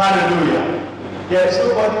 Hallelujah. There is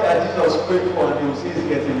somebody that Jesus prayed for and he will say it's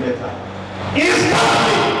getting better.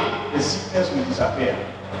 Instantly, the sickness will disappear.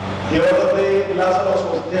 The other day, Lazarus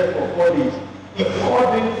was dead for 4 days. He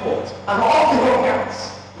called him forth, and all the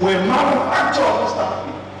organs were manufactured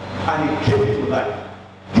instantly, and he came to life.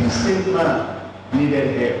 This same man needed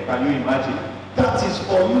help. Can you imagine? That is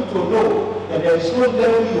for you to know that there is no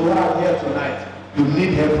level you are here tonight. You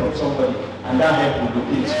need help from somebody, and that help will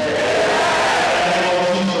locate you.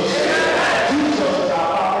 Jesus is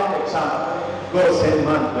our perfect example. God sent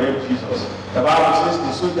man to help Jesus. The Bible says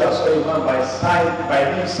the soldier saw a man by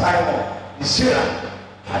name Simon, the Syrian,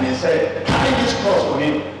 and he said, carry this cross for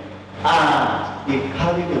him. And he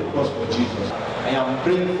carried the cross for Jesus. I am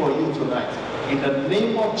praying for you tonight. In the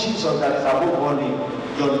name of Jesus that is above all name,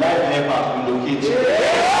 your life helpers will locate you.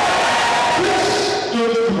 Please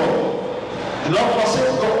don't give up. Do not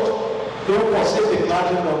forsake God. Don't forsake the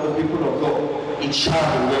gathering of the people of God. It shall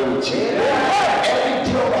be well with you. Every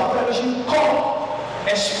day of our fellowship, come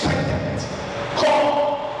expectant. Come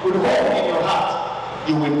with hope in your heart.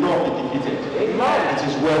 You will not be defeated. Amen. It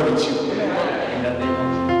is well with you. Amen. In the name of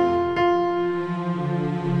Jesus.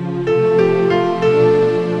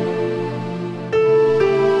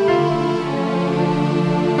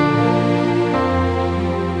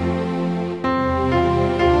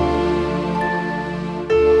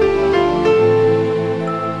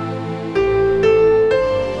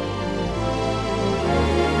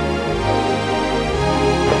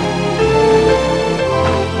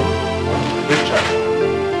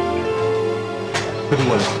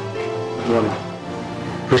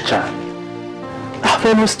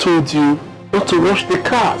 I've always told you not to wash the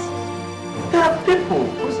cars. There are people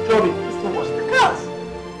whose job it is to wash the cars.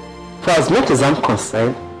 For as much as I'm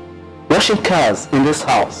concerned, washing cars in this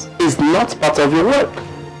house is not part of your work.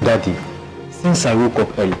 Daddy, since I woke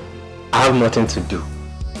up early, I have nothing to do.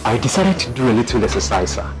 I decided to do a little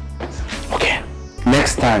exercise, sir. Okay,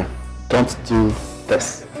 next time, don't do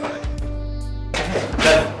this.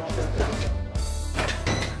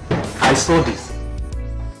 I saw this.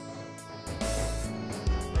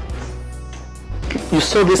 You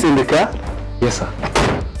saw this in the car? Yes, sir.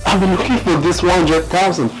 I've been looking for this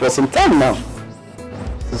 100,000 for some time now.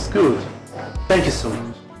 This is good. Thank you so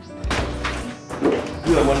much.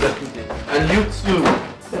 You are wonderful day. And you too.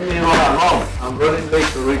 Let me run along. I'm running late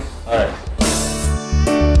to read. Alright.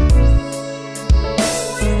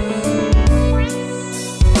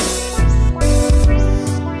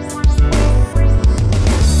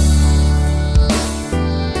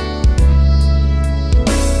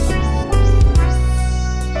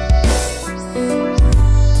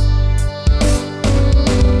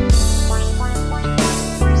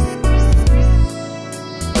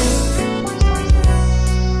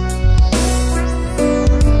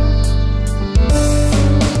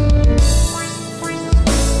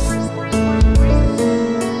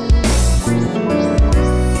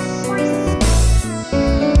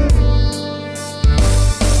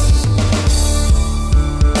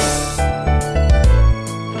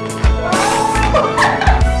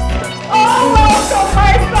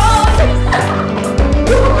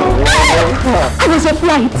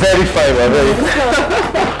 Very fine, very fine.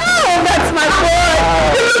 Oh, that's my boy.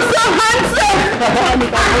 You look so handsome.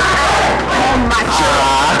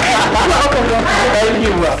 Thank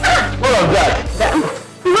you, ma. What of that?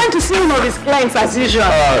 We went to see one of his clients as usual.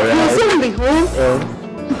 Right. You see him be home.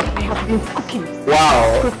 have been cooking.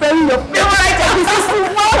 Wow. Preparing your favorite egusi soup.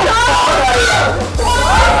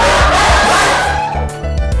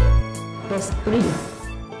 Verse 3.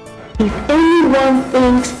 If anyone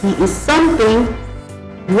thinks he is something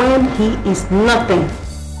when he is nothing,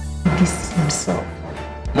 he deceives himself.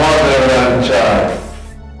 Mother and child.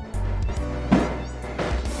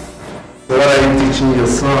 What are you teaching your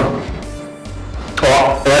son? Or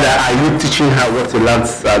rather, are you teaching her what you learned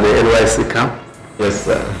at the NYC camp? Yes,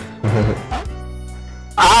 sir.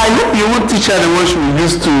 I hope you won't teach her the one she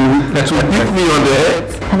used to beat me on the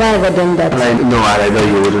head. Have I ever done that? No, I know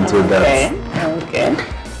you wouldn't do that. Okay.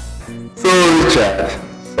 So, Richard,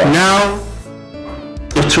 now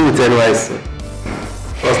you're through with NYC.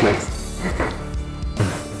 What's next?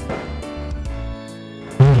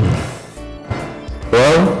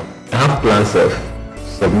 Well, I have plans of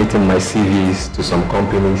submitting my CVs to some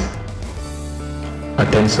companies,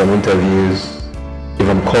 attend some interviews. If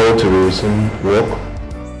I'm called to resume work,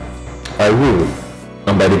 I will,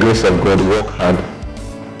 and by the grace of God, work hard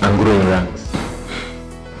and grow in ranks.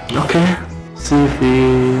 Okay.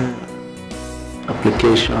 CV,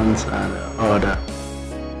 applications, and all that.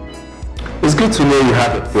 It's good to know you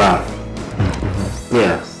have a plan.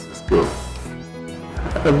 Yes, it's good.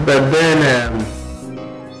 But then,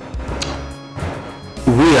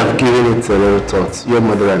 we have given it a little thought, your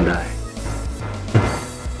mother and I.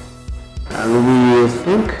 And we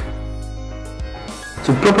think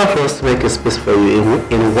to proper for us to make a space for you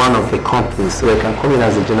in one of the companies so I can come in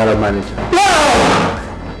as a general manager.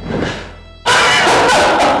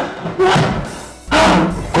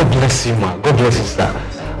 God bless you, man. God bless you, sir.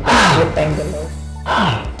 Thank the Lord.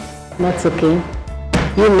 That's okay.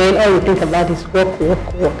 You men, all you think about is work,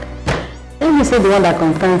 work, work. Let me say the one that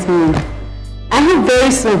concerns me. I hope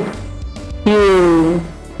very soon you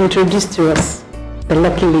introduce to us the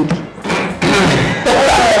lucky lady.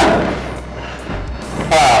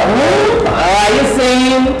 Are you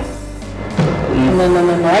saying? No.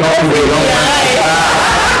 I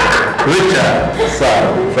Richard, sir,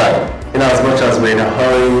 in as much as we're in a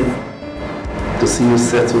hurry to see you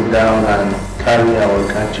settle down and carry our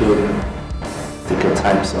grandchildren, take your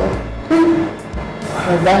time, sir.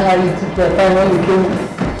 Was that how you took your time when you came?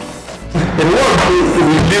 The world we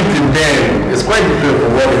lived in then is quite different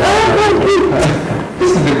from what we have.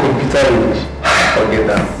 This is the computer age. Forget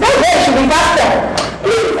that. That should be faster.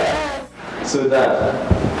 So that,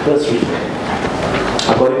 let's read.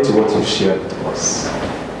 According to what you've shared with us,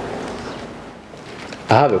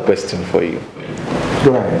 I have a question for you.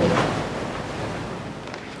 Go ahead.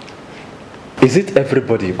 Is it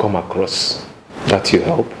everybody you come across that you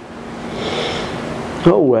help?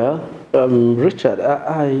 Oh well, Richard,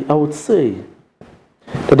 I would say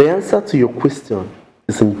that the answer to your question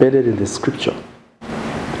is embedded in the scripture.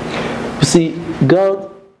 You see,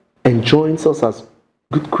 God enjoins us as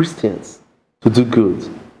good Christians to do good.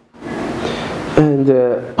 And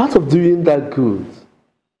part of doing that good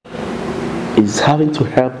is having to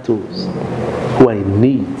help those who are in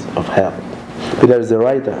need of help. But there is a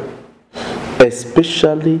writer,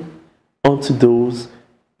 especially unto those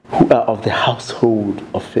who are of the household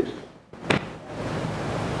of faith.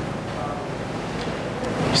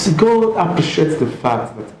 You see, God appreciates the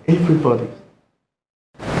fact that everybody,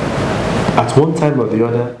 at one time or the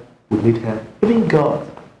other, would need help. Even God.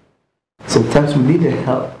 Sometimes we need the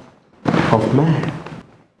help of man.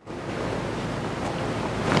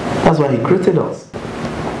 That's why He created us.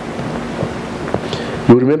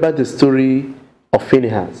 You remember the story of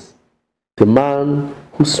Phinehas, the man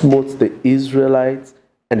who smote the Israelites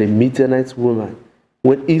and the Midianite woman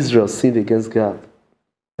when Israel sinned against God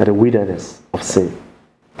at the wilderness of sin.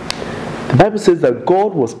 The Bible says that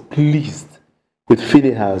God was pleased with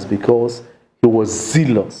Phinehas because he was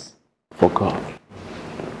zealous for God.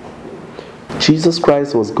 Jesus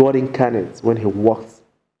Christ was God incarnate when He walked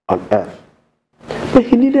on earth. But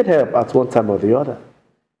He needed help at one time or the other.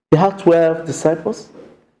 He had 12 disciples.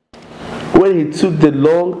 When He took the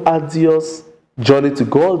long, arduous journey to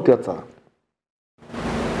Golgotha,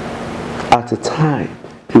 at the time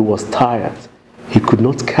He was tired. He could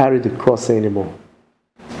not carry the cross anymore.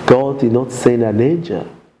 God did not send an angel.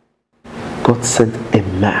 God sent a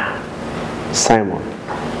man, Simon,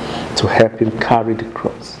 to help him carry the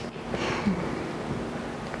cross.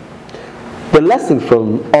 The lesson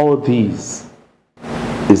from all these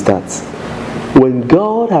is that when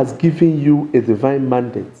God has given you a divine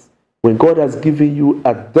mandate, when God has given you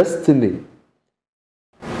a destiny,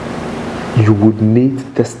 you would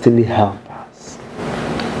need destiny helpers.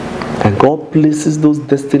 And God places those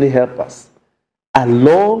destiny helpers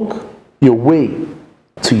along your way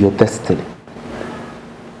to your destiny.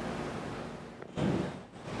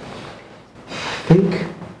 think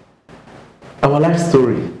our life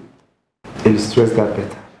story illustrates that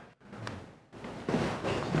better.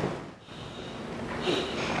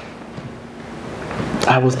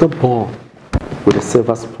 I was not born with a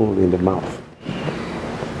silver spoon in the mouth.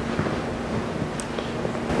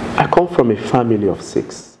 I come from a family of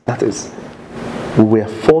 6. That is, we were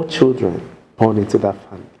 4 children born into that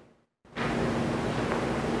family.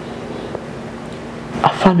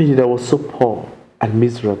 A family that was so poor and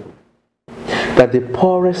miserable that the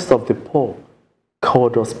poorest of the poor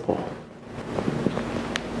called us poor.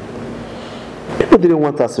 People didn't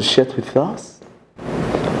want to associate with us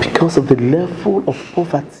because of the level of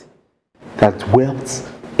poverty that dwelt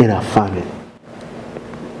in our family.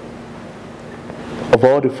 Of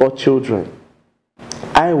all the 4 children,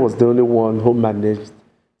 I was the only one who managed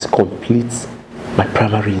to complete my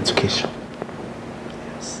primary education.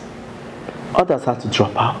 Yes. Others had to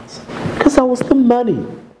drop out because there was no money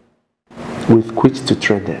with which to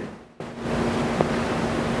train them.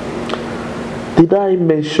 Did I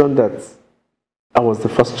mention that I was the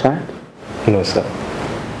first child? No, sir.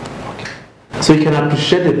 Okay. So you can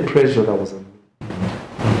appreciate the pressure that was on me.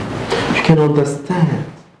 You can understand.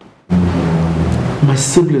 My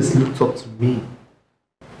siblings looked up to me.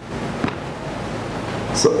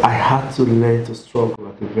 So I had to learn to struggle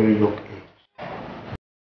at a very young age.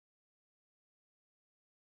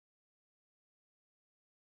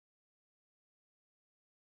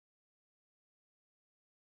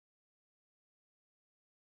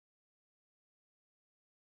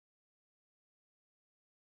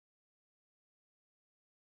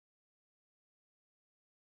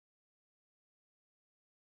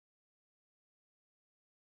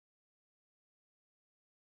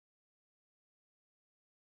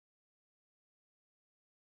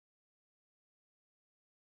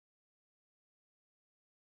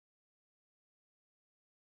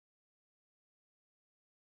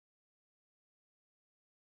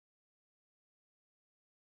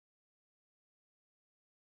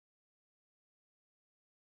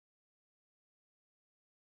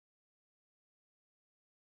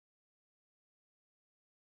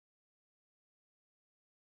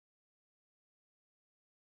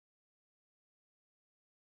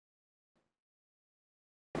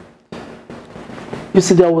 You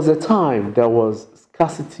see, there was a time there was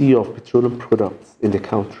scarcity of petroleum products in the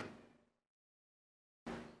country.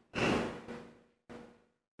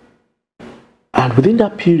 And within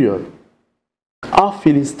that period, our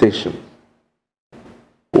filling station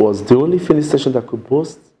was the only filling station that could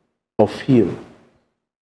boast of fuel.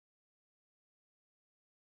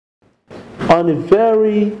 On a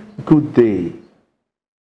very good day,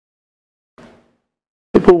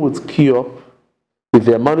 people would queue up with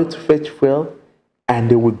their money to fetch fuel, and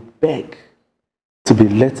they would beg to be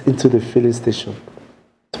let into the filling station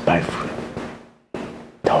to buy fuel.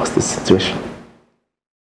 That was the situation.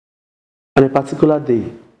 On a particular day,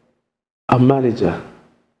 a manager,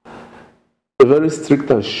 a very strict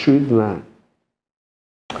and shrewd man,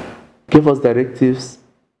 gave us directives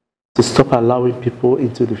to stop allowing people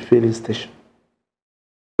into the filling station.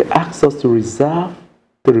 He asked us to reserve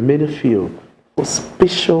the remaining fuel for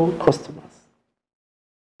special customers.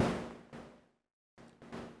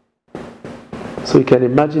 So you can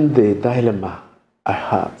imagine the dilemma I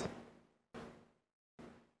had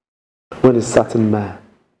when a certain man,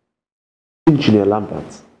 Engineer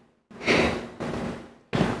Lambert,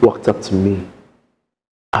 walked up to me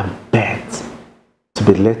and begged to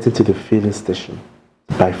be let into the filling station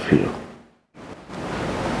to buy fuel.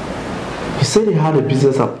 He said he had a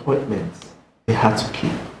business appointment he had to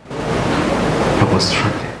keep. I was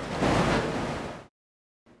stranded.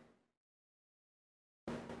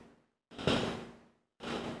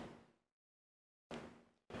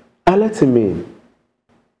 I let him in.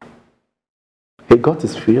 He got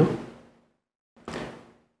his fuel,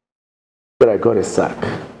 but I got a sack.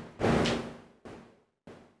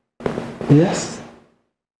 Yes.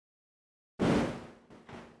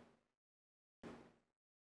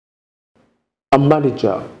 A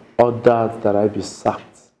manager ordered that I be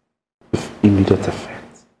sacked with immediate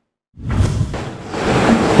effect.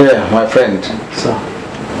 Yeah, my friend. Sir.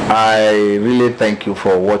 I really thank you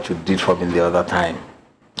for what you did for me the other time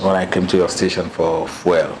when I came to your station for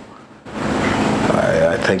fuel.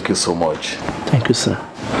 I thank you so much. Thank you, sir.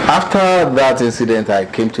 After that incident, I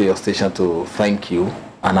came to your station to thank you,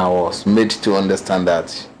 and I was made to understand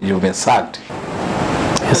that you've been sacked.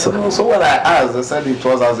 Yes, sir. So when I asked, they said it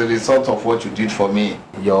was as a result of what you did for me.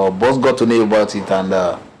 Your boss got to know about it,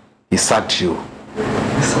 and he sacked you.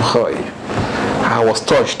 So I was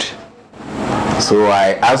touched. So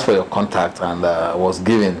I asked for your contact and was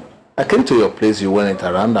given. I came to your place, you weren't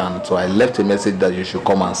around, and so I left a message that you should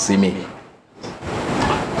come and see me.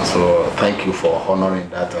 So thank you for honoring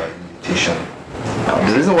that invitation.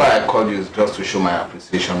 The reason why I called you is just to show my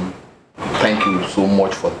appreciation. Thank you so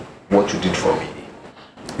much for what you did for me.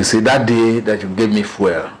 You see, that day that you gave me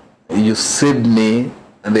fuel, you saved me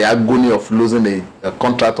in the agony of losing a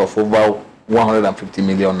contract of over 150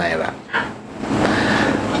 million naira.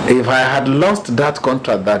 If I had lost that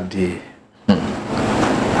contract that day,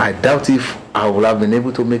 I doubt if I would have been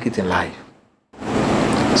able to make it in life.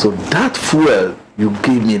 So that fuel you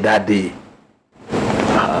gave me that day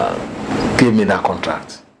gave me that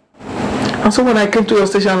contract. And so when I came to your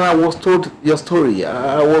station and I was told your story,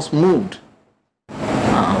 I was moved.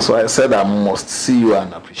 So I said I must see you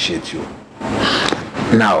and appreciate you.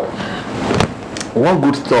 Now, one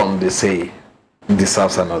good turn, they say,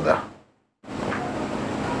 deserves another.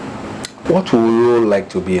 What would you like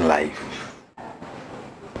to be in life?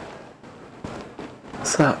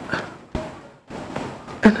 Sir,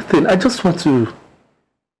 anything. I just want to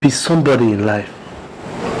be somebody in life.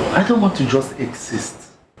 I don't want to just exist.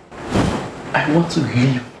 I want to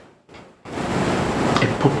live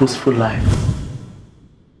a purposeful life.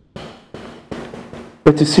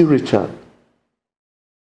 But you see, Richard,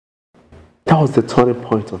 that was the turning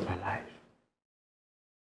point of my life.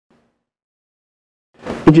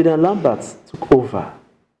 Engineer Lambert took over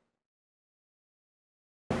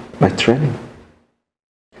my training.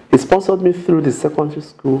 He sponsored me through the secondary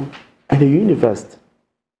school and the university.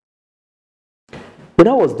 When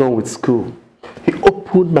I was done with school, he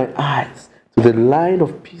opened my eyes to the line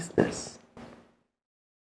of business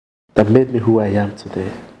that made me who I am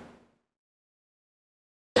today.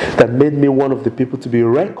 That made me one of the people to be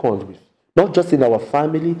reckoned with, not just in our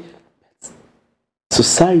family, but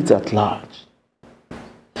society at large.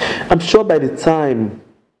 I'm sure by the time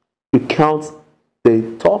you count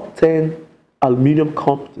the top 10 aluminium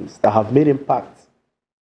companies that have made impact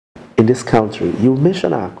in this country, you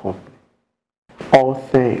mention our company. All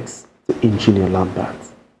thanks to Engineer Lambert.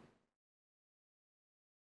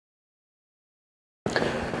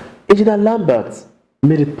 Engineer Lambert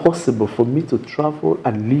made it possible for me to travel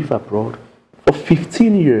and live abroad for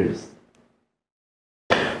 15 years.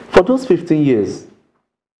 For those 15 years,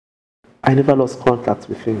 I never lost contact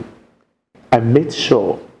with him. I made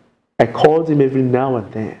sure I called him every now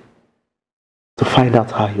and then to find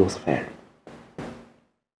out how he was faring.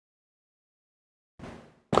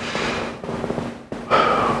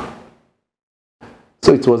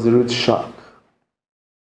 So it was a real shock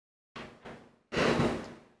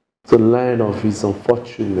to learn of his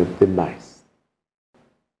unfortunate demise.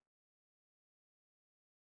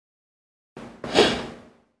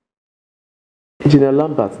 Engineer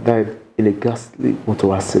Lambert died in a ghastly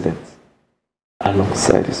motor accident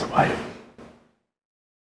alongside his wife.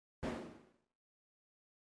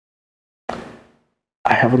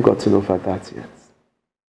 I haven't gotten over that yet.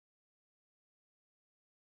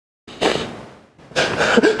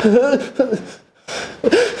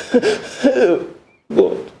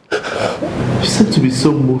 God, you seem to be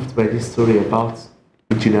so moved by this story about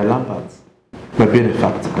Engineer Lambert, my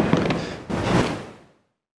benefactor.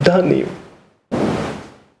 That name,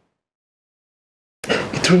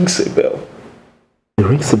 it rings a bell. It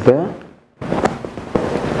rings a bell?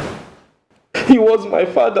 He was my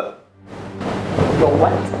father. Your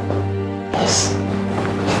what? Yes.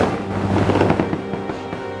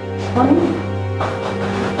 Honey?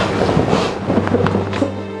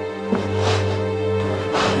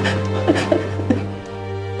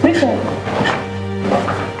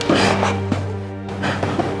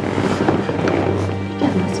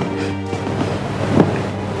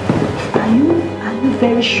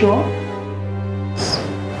 Very sure?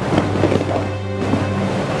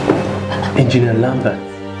 Engineer Lambert,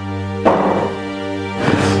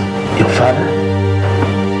 your father?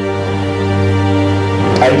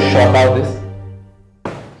 Are you sure about this?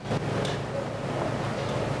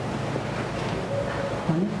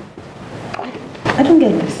 I don't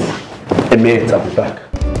get this. A minute, I'll be back.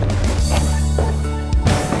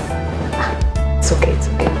 It's okay, it's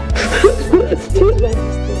okay. It's okay. It's okay.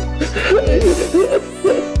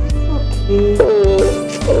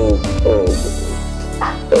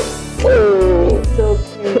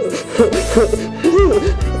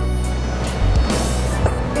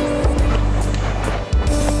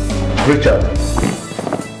 Richard,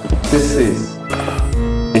 this is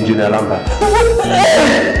Engineer Lambert.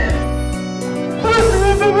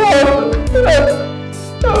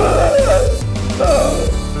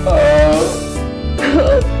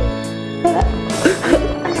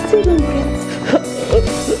 I still don't get.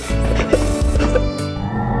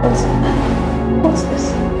 What's this?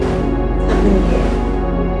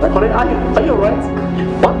 worry. Are you alright?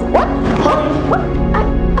 What? Huh? What?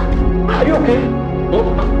 Are you okay?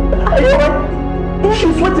 Are you alright?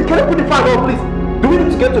 She's sweating. Can I put the fan on, please? Do we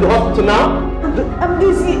need to get to the hospital now? I'm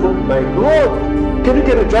busy. Oh my God. Can you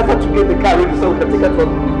get a driver to get the car ready so we can take her to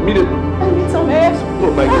immediately? I need some help.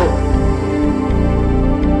 Oh my God.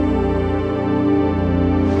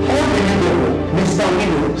 Mr.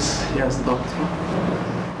 Williams. Yes, doctor.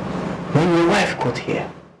 When your wife got here,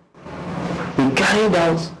 we carried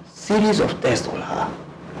out a series of tests on her,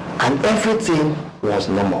 and everything was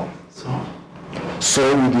normal.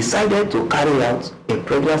 So we decided to carry out a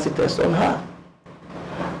pregnancy test on her.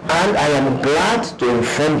 And I am glad to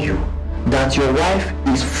inform you that your wife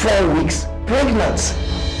is 4 weeks pregnant.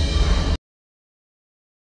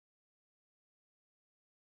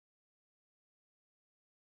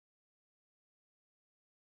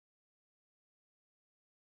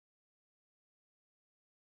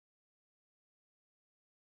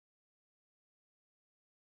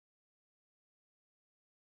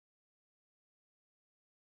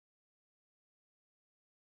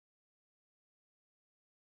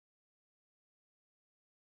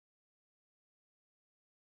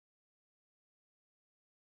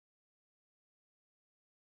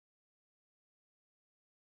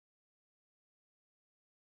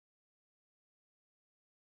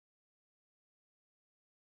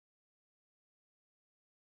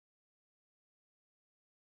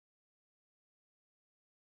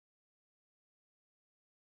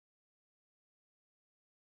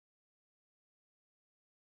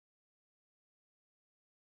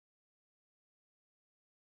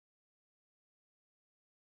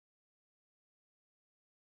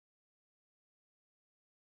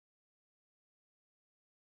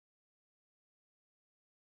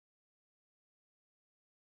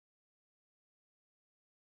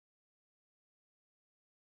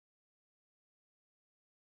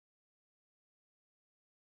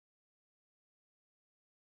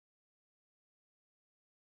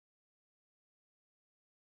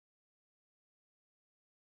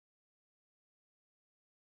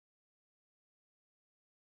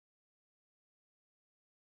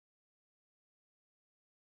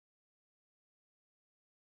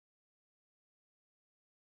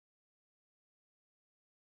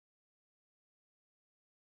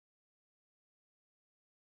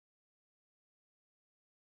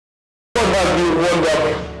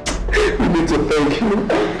 Wonderful. We need to thank you.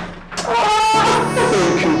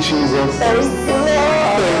 Thank you, Jesus.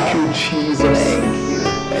 Thank you, Jesus.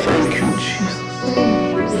 Thank you, Jesus.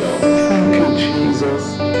 Thank you, Jesus.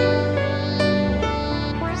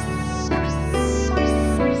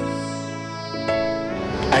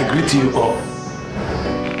 I greet you all.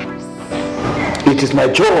 It is my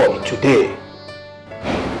joy today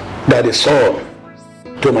that the son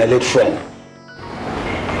to my late friend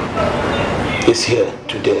is here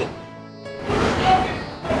today.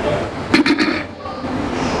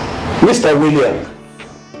 Mr. William,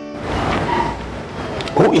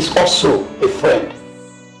 who is also a friend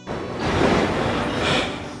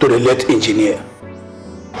to the late engineer,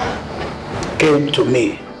 came to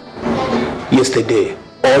me yesterday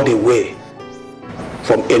all the way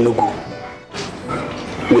from Enugu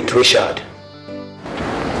with Richard.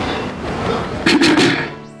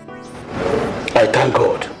 I thank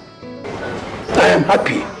God. I am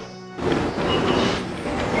happy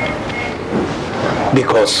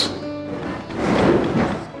because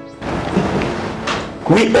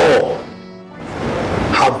we all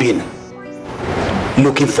have been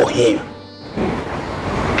looking for him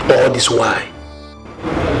all this while,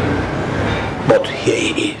 but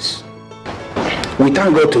here he is. We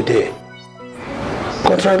thank God today.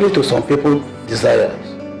 Contrary to some people's desires,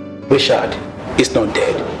 Richard is not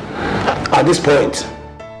dead. At this point,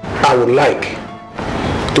 I would like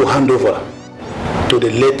to hand over to the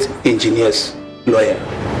late engineer's lawyer.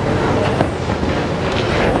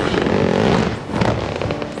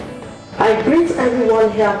 I greet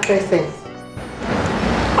everyone here present.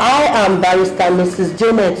 I am Barrister Mrs.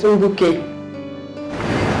 Jenyo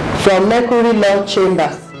from Mercury Law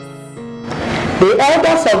Chambers. The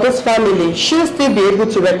elders of this family should still be able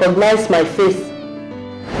to recognize my face.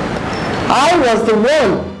 I was the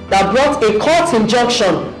one that brought a court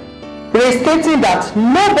injunction restating that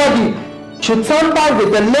nobody should tamper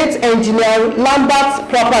with the late engineer Lambert's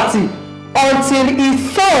property until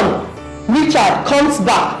his son Richard comes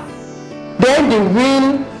back. Then the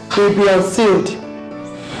will be unsealed.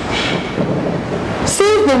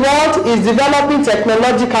 Since the world is developing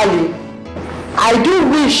technologically, I do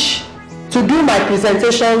wish to do my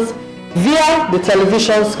presentations via the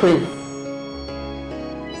television screen.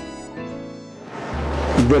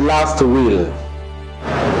 The last will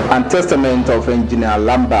and testament of Engineer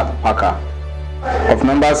Lambert Parker of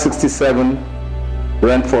number 67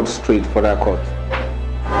 Brentford Street for record.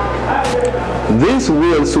 This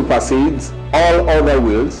will supersedes all other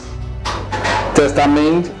wills,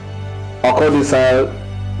 testament, or codicil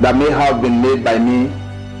that may have been made by me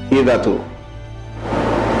hitherto.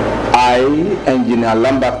 I, Engineer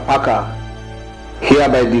Lambert Parker,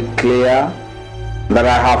 hereby declare that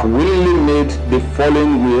I have willingly made the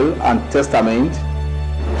following will and testament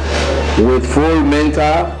with full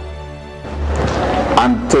mental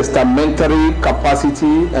and testamentary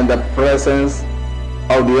capacity in the presence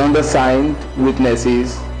of the undersigned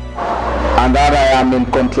witnesses, and that I am in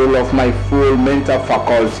control of my full mental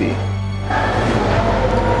faculty.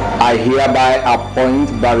 I hereby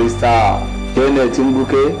appoint Barrister Jenyo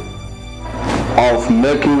of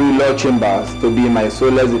Mercury Law Chambers to be my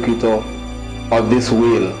sole executor of this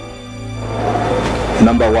will.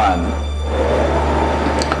 Number 1.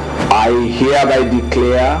 I hereby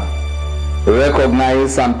declare,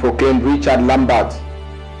 recognize, and proclaim Richard Lambert,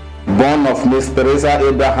 born of Miss Teresa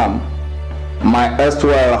Abraham, my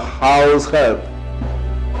erstwhile house help,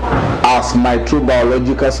 as my true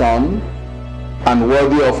biological son, and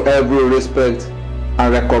worthy of every respect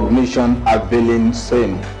and recognition availing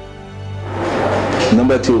same.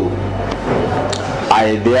 Number 2.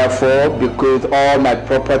 I therefore bequeath all my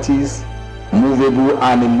properties, movable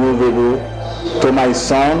and immovable, to my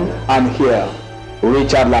son and heir,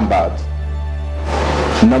 Richard Lambert.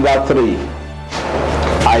 Number 3.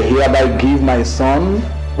 I hereby give my son,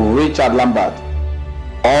 Richard Lambert,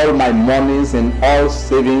 all my monies in all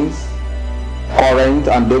savings, current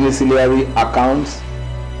and domiciliary accounts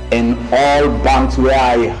in all banks where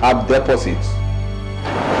I have deposits.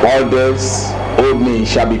 All debts owed me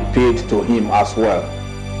shall be paid to him as well.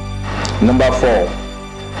 Number 4.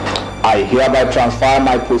 I hereby transfer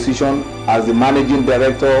my position as the Managing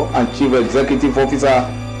Director and Chief Executive Officer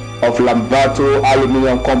of Lamberto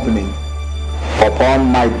Aluminium Company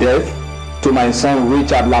upon my death to my son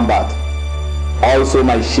Richard Lambert. Also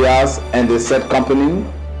my shares in the said company,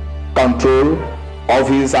 control,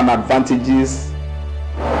 office and advantages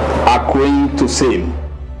accruing to same,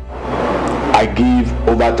 I give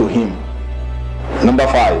over to him. Number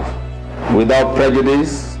 5. Without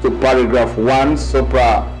prejudice to paragraph 1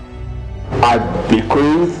 supra, I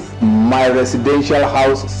bequeath my residential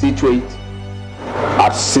house situate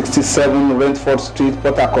at 67 Brentford Street,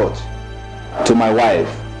 Port Harcourt, to my wife,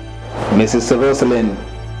 Mrs. Rosalind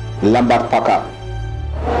Lambert Parker,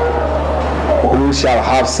 who shall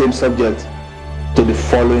have same subject to the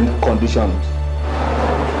following conditions.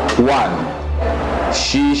 1.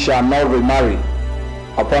 She shall not remarry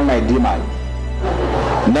upon my demise.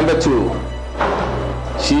 Number 2.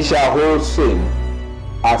 She shall hold same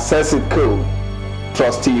as Cecil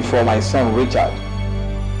trustee for my son Richard,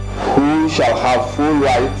 who shall have full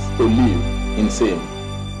rights to live in same.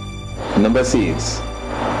 Number 6.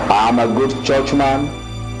 I am a good churchman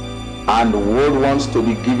and would want to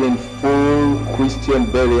be given full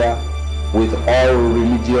Christian burial with all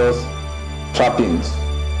religious trappings.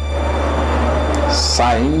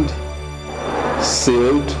 Signed,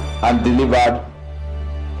 sealed, and delivered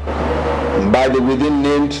by the within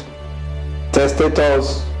named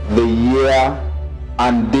testators the year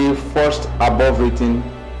and day first above written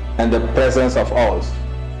in the presence of all.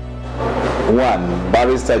 1.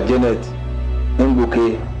 Barrister Janet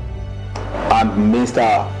Mbuke and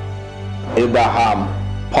Mr. Abraham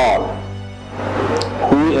Paul,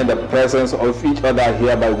 who in the presence of each other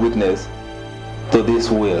hereby witness to this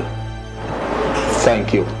will.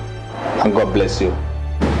 Thank you, and God bless you.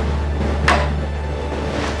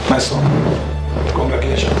 My son,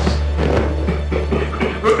 congratulations.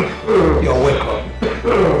 You're welcome.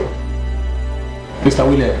 Mr.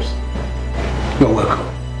 Williams, you're welcome.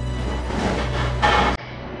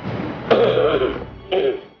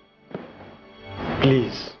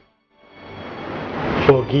 Please,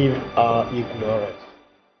 forgive our ignorance.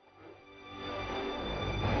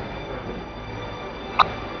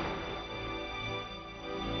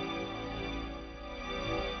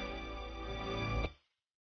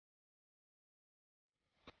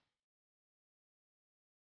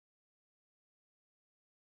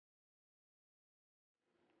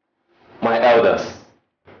 My elders,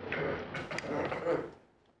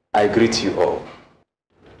 I greet you all.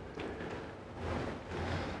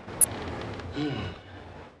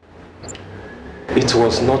 It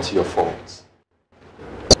was not your fault.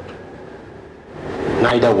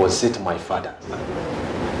 Neither was it my father's.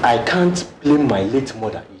 I can't blame my late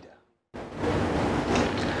mother either.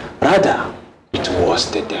 Rather, it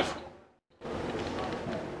was the devil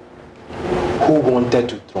who wanted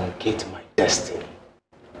to truncate my destiny.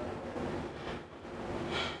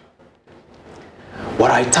 But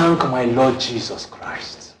I thank my Lord Jesus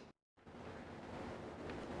Christ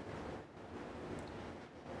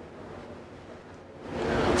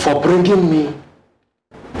for bringing me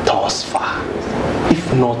thus far.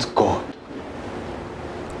 If not God,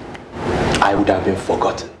 I would have been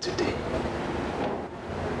forgotten today.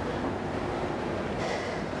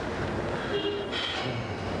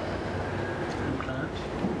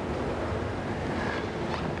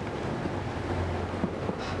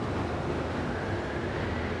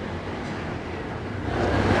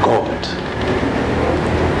 God,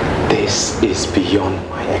 this is beyond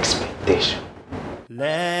my expectation.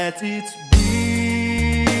 Let it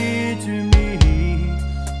be to me.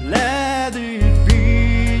 Let it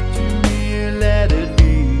be to me. Let it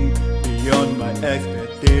be beyond my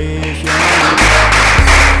expectation.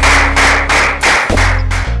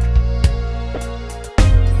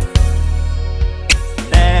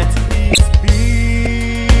 Let it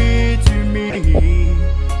be to me.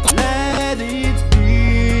 Let it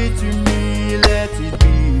be to me. Let it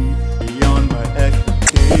be beyond my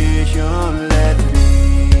expectation. Let it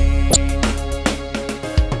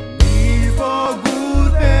be for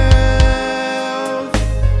good health.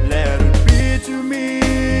 Let it be to me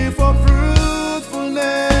for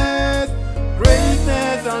fruitfulness,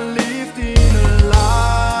 greatness and lifting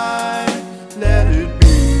alive. Let it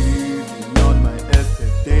be beyond my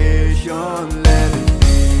expectation.